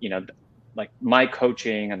 But like my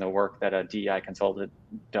coaching and the work that a DEI consultant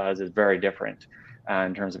does is very different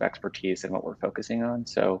in terms of expertise and what we're focusing on.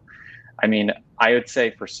 So, I mean, I would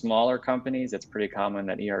say for smaller companies, it's pretty common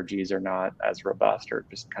that ERGs are not as robust or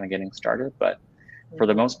just kind of getting started. But mm-hmm. for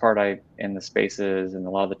the most part, in the spaces and a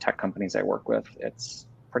lot of the tech companies I work with, it's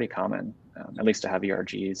pretty common, at least to have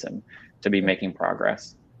ERGs and to be making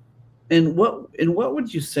progress. And what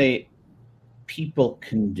would you say people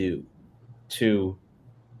can do to,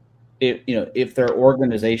 if their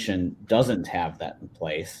organization doesn't have that in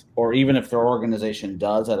place, or even if their organization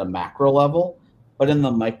does at a macro level, but in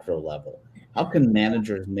the micro level, how can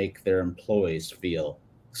managers make their employees feel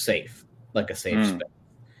safe, like a safe space?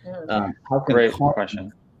 Great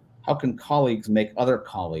question. How can colleagues make other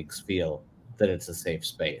colleagues feel that it's a safe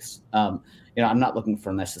space? I'm not looking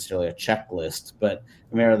for necessarily a checklist, but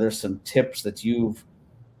Amira, there's some tips that you've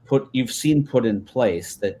seen put in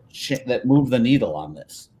place that move the needle on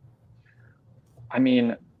this. I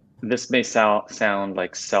mean, this may sound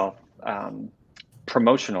like self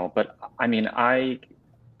promotional, but I mean,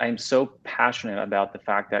 I'm so passionate about the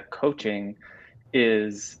fact that coaching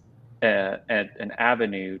is an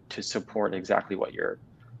avenue to support exactly what you're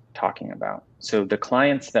talking about. So the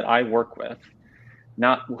clients that I work with,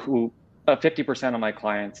 50% of my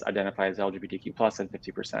clients identify as LGBTQ plus and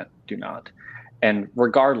 50% do not. And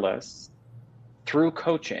regardless, through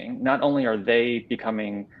coaching, not only are they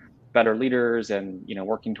becoming better leaders and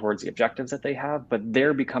working towards the objectives that they have, but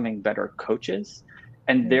they're becoming better coaches,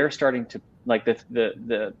 and they're starting to like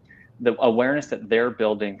the awareness that they're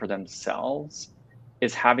building for themselves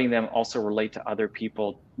is having them also relate to other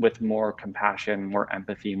people with more compassion, more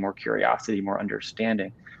empathy, more curiosity, more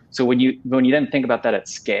understanding. So when you then think about that at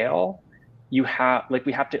scale, we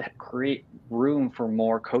have to create room for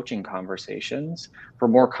more coaching conversations,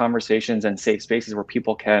 and safe spaces where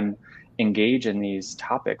people can engage in these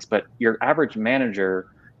topics. But your average manager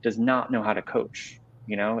does not know how to coach,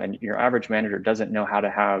 and your average manager doesn't know how to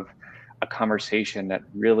have a conversation that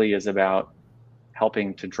really is about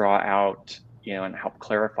helping to draw out, and help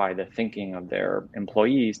clarify the thinking of their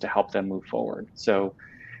employees to help them move forward. So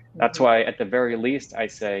that's why at the very least, I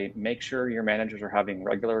say, make sure your managers are having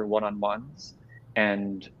regular one-on-ones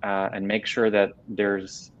and make sure that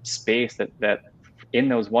there's space that in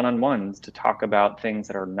those one-on-ones to talk about things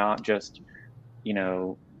that are not just,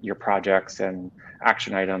 your projects and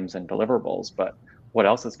action items and deliverables, but what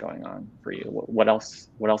else is going on for you? What else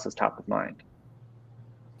is top of mind?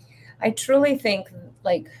 I truly think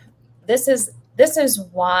this is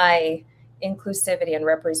why inclusivity and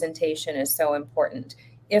representation is so important.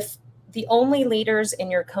 If the only leaders in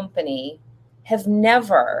your company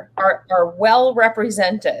are well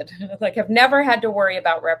represented, have never had to worry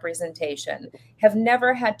about representation, have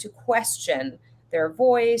never had to question their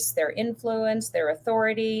voice, their influence, their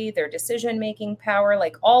authority, their decision-making power,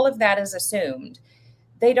 all of that is assumed.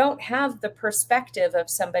 They don't have the perspective of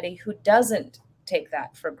somebody who doesn't take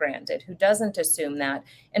that for granted, who doesn't assume that.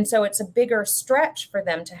 And so it's a bigger stretch for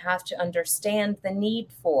them to have to understand the need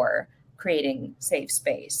for creating safe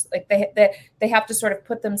space. They have to sort of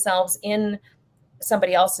put themselves in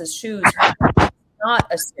somebody else's shoes,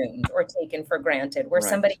 not assumed or taken for granted, where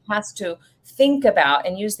somebody has to think about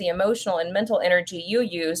and use the emotional and mental energy you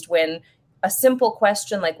used when a simple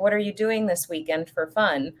question like, what are you doing this weekend for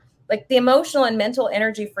fun? The emotional and mental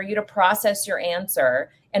energy for you to process your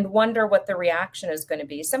answer and wonder what the reaction is going to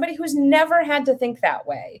be. Somebody who's never had to think that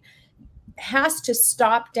way has to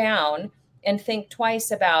stop down and think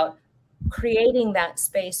twice about creating that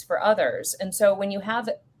space for others. And so when you have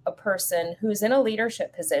a person who's in a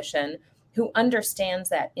leadership position who understands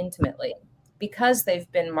that intimately, because they've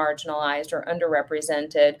been marginalized or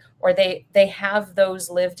underrepresented, or they have those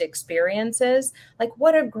lived experiences. Like,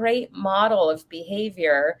 what a great model of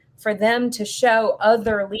behavior for them to show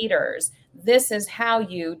other leaders. This is how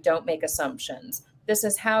you don't make assumptions. This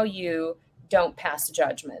is how you don't pass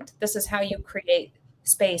judgment. This is how you create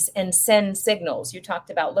space and send signals. You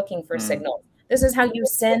talked about looking for signals. This is how you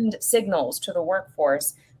send signals to the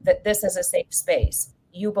workforce that this is a safe space.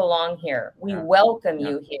 You belong here. We welcome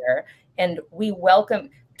you here. And we welcome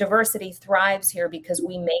diversity thrives here because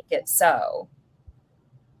we make it so.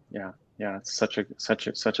 Yeah. Yeah. It's such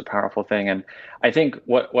a powerful thing. And I think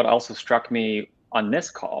what also struck me on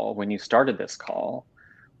this call, when you started this call,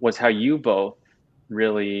 was how you both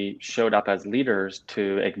really showed up as leaders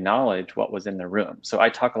to acknowledge what was in the room. So I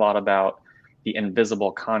talk a lot about the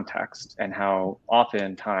invisible context and how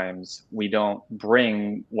oftentimes we don't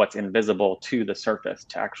bring what's invisible to the surface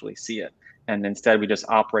to actually see it. And instead we just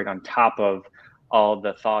operate on top of all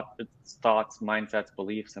the thoughts, mindsets,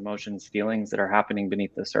 beliefs, emotions, feelings that are happening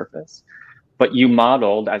beneath the surface. But you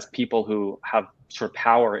modeled, as people who have sort of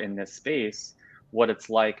power in this space, what it's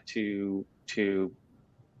like to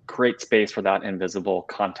create space for that invisible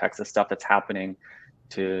context, the stuff that's happening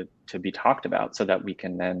to be talked about, so that we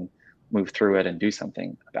can then move through it and do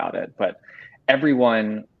something about it. But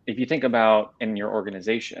everyone, if you think about in your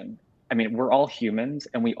organization, I mean, we're all humans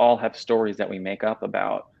and we all have stories that we make up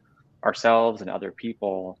about ourselves and other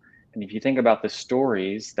people. And if you think about the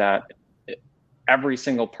stories that every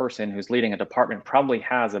single person who's leading a department probably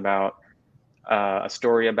has about a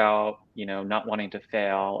story about, not wanting to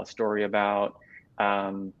fail, a story about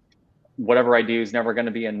whatever I do is never going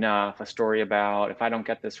to be enough, a story about if I don't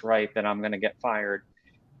get this right, then I'm going to get fired.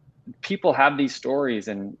 People have these stories,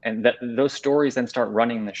 and those stories then start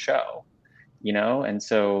running the show, and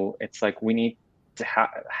so it's like we need to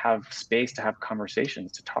have space to have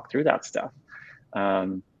conversations, to talk through that stuff.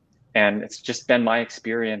 And it's just been my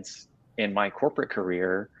experience in my corporate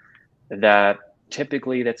career that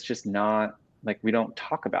typically that's just not, like, we don't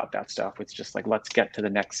talk about that stuff. It's just like, let's get to the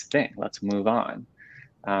next thing, let's move on.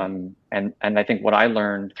 And I think what I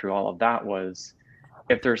learned through all of that was,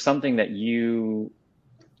 if there's something that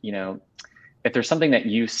if there's something that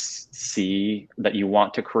you see that you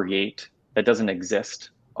want to create that doesn't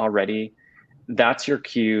exist already, that's your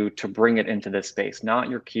cue to bring it into this space, not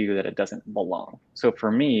your cue that it doesn't belong. So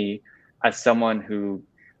for me, as someone who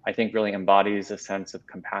I think really embodies a sense of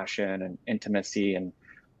compassion and intimacy and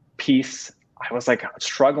peace, I was like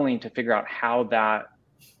struggling to figure out how that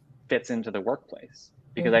fits into the workplace,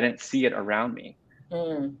 because I didn't see it around me.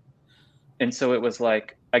 And so it was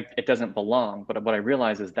like, it doesn't belong. But what I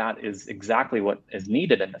realized is that is exactly what is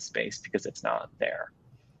needed in this space, because it's not there.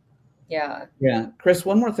 Yeah. Yeah. Chris,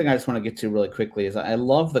 one more thing I just want to get to really quickly is I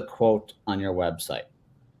love the quote on your website.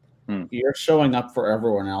 You're showing up for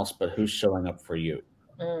everyone else, but who's showing up for you?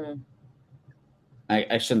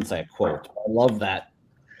 I shouldn't say a quote. I love that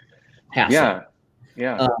passage.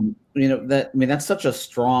 Yeah. That's such a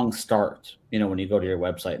strong start, when you go to your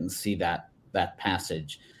website and see that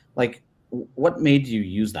passage. Like, what made you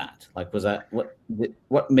use that? Like, was that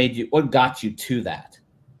what got you to that?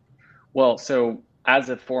 Well, so as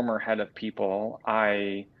a former head of people,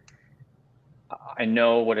 I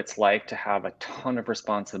know what it's like to have a ton of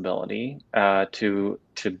responsibility, to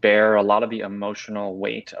bear a lot of the emotional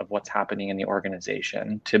weight of what's happening in the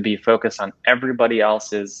organization, to be focused on everybody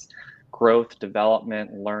else's growth,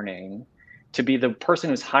 development, learning, to be the person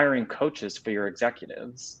who's hiring coaches for your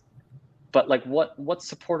executives. But like, what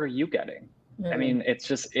support are you getting? I mean, it's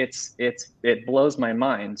just, it blows my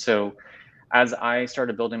mind. So as I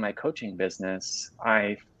started building my coaching business,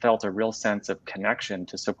 I felt a real sense of connection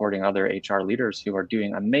to supporting other HR leaders who are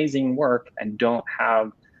doing amazing work and don't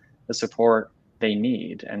have the support they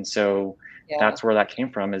need. And so that's where that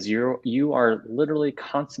came from, is you are literally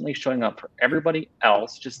constantly showing up for everybody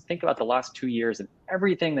else. Just think about the last 2 years and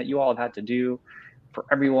everything that you all have had to do for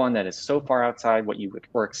everyone that is so far outside what you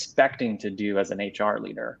were expecting to do as an HR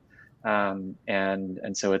leader.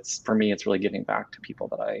 And so it's, for me, it's really giving back to people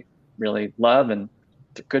that I really love, and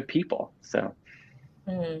good people. So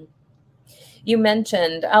you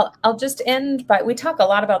mentioned, I'll just end by, we talk a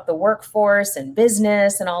lot about the workforce and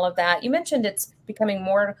business and all of that. You mentioned it's becoming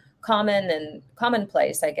more common and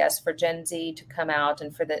commonplace, I guess, for Gen Z to come out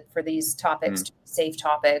and for these topics to be safe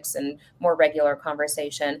topics and more regular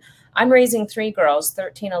conversation. I'm raising 3 girls,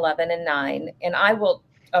 13, 11, and 9, and I will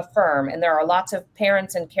affirm, and there are lots of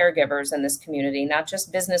parents and caregivers in this community, not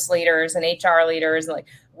just business leaders and HR leaders. Like,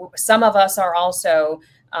 some of us are also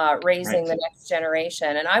raising the next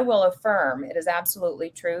generation. And I will affirm, it is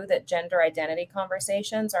absolutely true that gender identity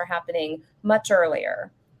conversations are happening much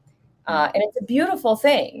earlier. And it's a beautiful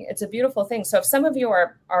thing. It's a beautiful thing. So if some of you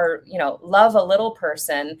are, love a little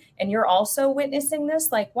person and you're also witnessing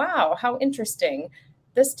this, like, wow, how interesting.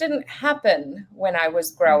 This didn't happen when I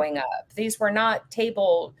was growing up. These were not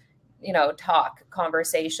table, talk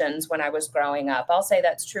conversations when I was growing up. I'll say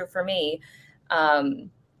that's true for me. And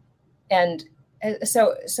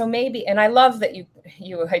so maybe, and I love that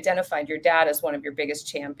you identified your dad as one of your biggest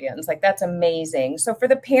champions. Like, that's amazing. So for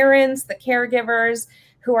the parents, the caregivers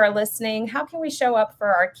who are listening, how can we show up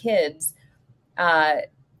for our kids?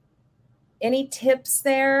 Any tips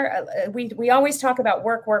there? We always talk about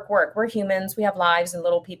work. We're humans. We have lives and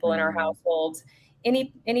little people in our households.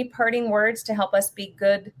 Any parting words to help us be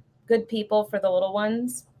good people for the little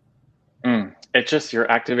ones? It's just, you're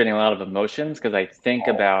activating a lot of emotions, because I think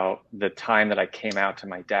about the time that I came out to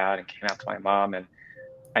my dad and came out to my mom, and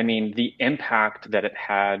I mean, the impact that it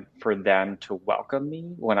had for them to welcome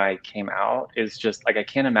me when I came out is just like, I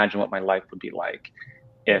can't imagine what my life would be like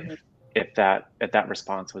if that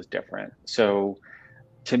response was different. So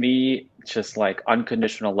to me, it's just like,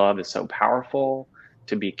 unconditional love is so powerful.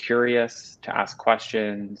 To be curious, to ask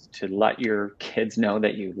questions, to let your kids know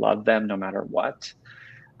that you love them no matter what.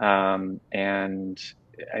 And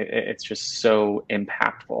it's just so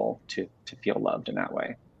impactful to feel loved in that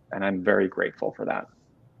way. And I'm very grateful for that.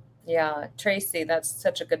 Yeah, Tracy, that's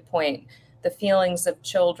such a good point. The feelings of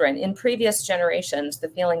children in previous generations, the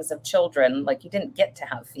feelings of children, like, you didn't get to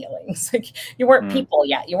have feelings. Like, you weren't people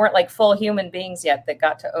yet. You weren't like full human beings yet that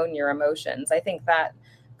got to own your emotions. I think that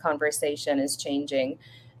conversation is changing.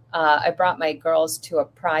 I brought my girls to a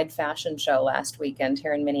Pride fashion show last weekend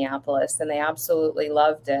here in Minneapolis, and they absolutely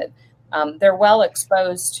loved it. They're well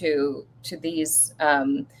exposed to these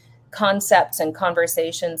concepts and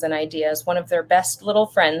conversations and ideas. One of their best little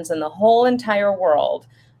friends in the whole entire world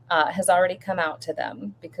has already come out to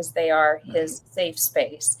them because they are his safe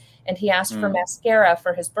space. And he asked for mascara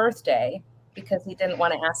for his birthday because he didn't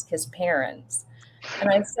want to ask his parents. And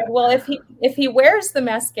I said, well, if he wears the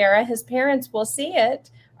mascara, his parents will see it.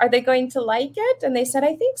 Are they going to like it? And they said,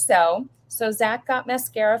 I think so. So Zach got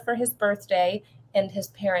mascara for his birthday, and his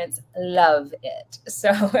parents love it. So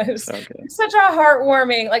it was such a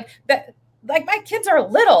heartwarming, like my kids are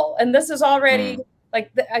little, and this is already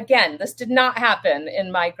again, this did not happen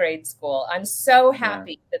in my grade school. I'm so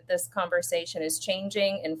happy that this conversation is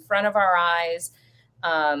changing in front of our eyes.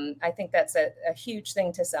 I think that's a huge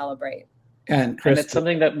thing to celebrate. And Chris, it's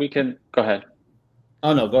something that we can, go ahead.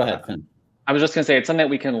 Oh no, go ahead, Finn. I was just going to say, it's something that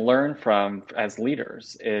we can learn from as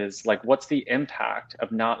leaders, is like, what's the impact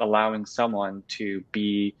of not allowing someone to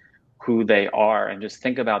be who they are, and just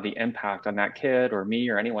think about the impact on that kid or me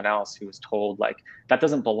or anyone else who was told, like, that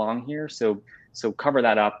doesn't belong here. So cover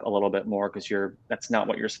that up a little bit more, because that's not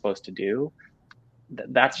what you're supposed to do.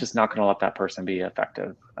 That's just not going to let that person be an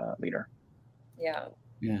effective leader. Yeah.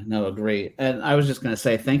 Yeah, no, agree. And I was just going to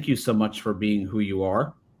say, thank you so much for being who you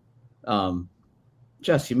are.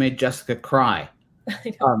 Jess, you made Jessica cry.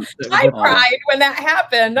 I cried when that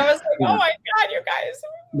happened. I was like, oh my God, you guys.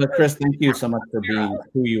 But Chris, thank you so much for being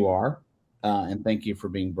who you are. And thank you for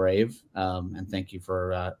being brave. And thank you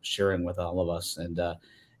for sharing with all of us. And,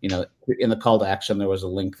 in the call to action, there was a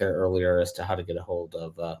link there earlier as to how to get a hold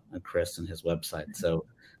of Chris and his website. So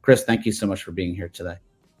Chris, thank you so much for being here today.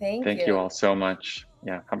 Thank you all so much.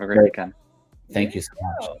 Yeah. Have a great weekend. Thank you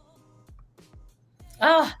so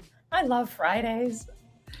much. I love Fridays.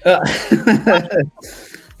 Yeah,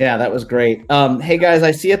 that was great. Hey guys, I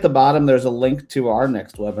see at the bottom there's a link to our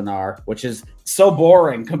next webinar, which is so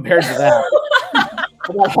boring compared to that.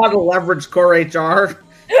 About how to leverage core HR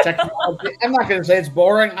technology. I'm not going to say it's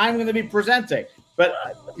boring. I'm going to be presenting, but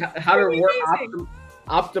how to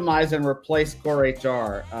optimize and replace core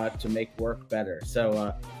HR to make work better.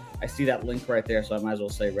 So I see that link right there, so I might as well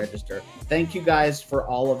say register. Thank you guys for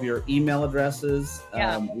all of your email addresses.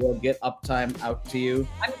 We'll get Uptime out to you.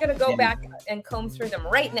 I'm going to go back and comb through them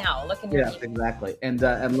right now. Look in your email. Exactly. And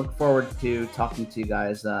look forward to talking to you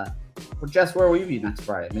guys. Jess, where will you be next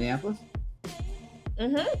Friday? Minneapolis?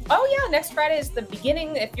 Oh, yeah. Next Friday is the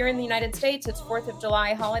beginning. If you're in the United States, it's 4th of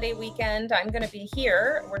July holiday weekend. I'm going to be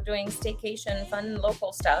here. We're doing staycation, fun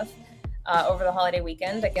local stuff. Over the holiday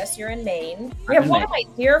weekend. I guess you're in Maine. We have one of my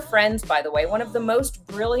dear friends, by the way, one of the most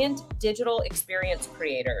brilliant digital experience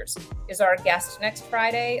creators is our guest next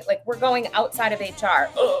Friday. Like, we're going outside of HR.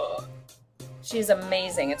 She's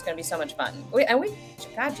amazing. It's going to be so much fun.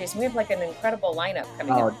 God, Jason, we have like an incredible lineup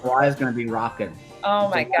coming up. July is going to be rocking. Oh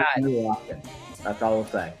my God. Rocking. That's all we'll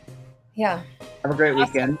say. Yeah. Have a great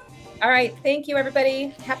weekend. All right. Thank you, everybody.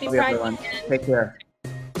 Happy Pride weekend. Take care.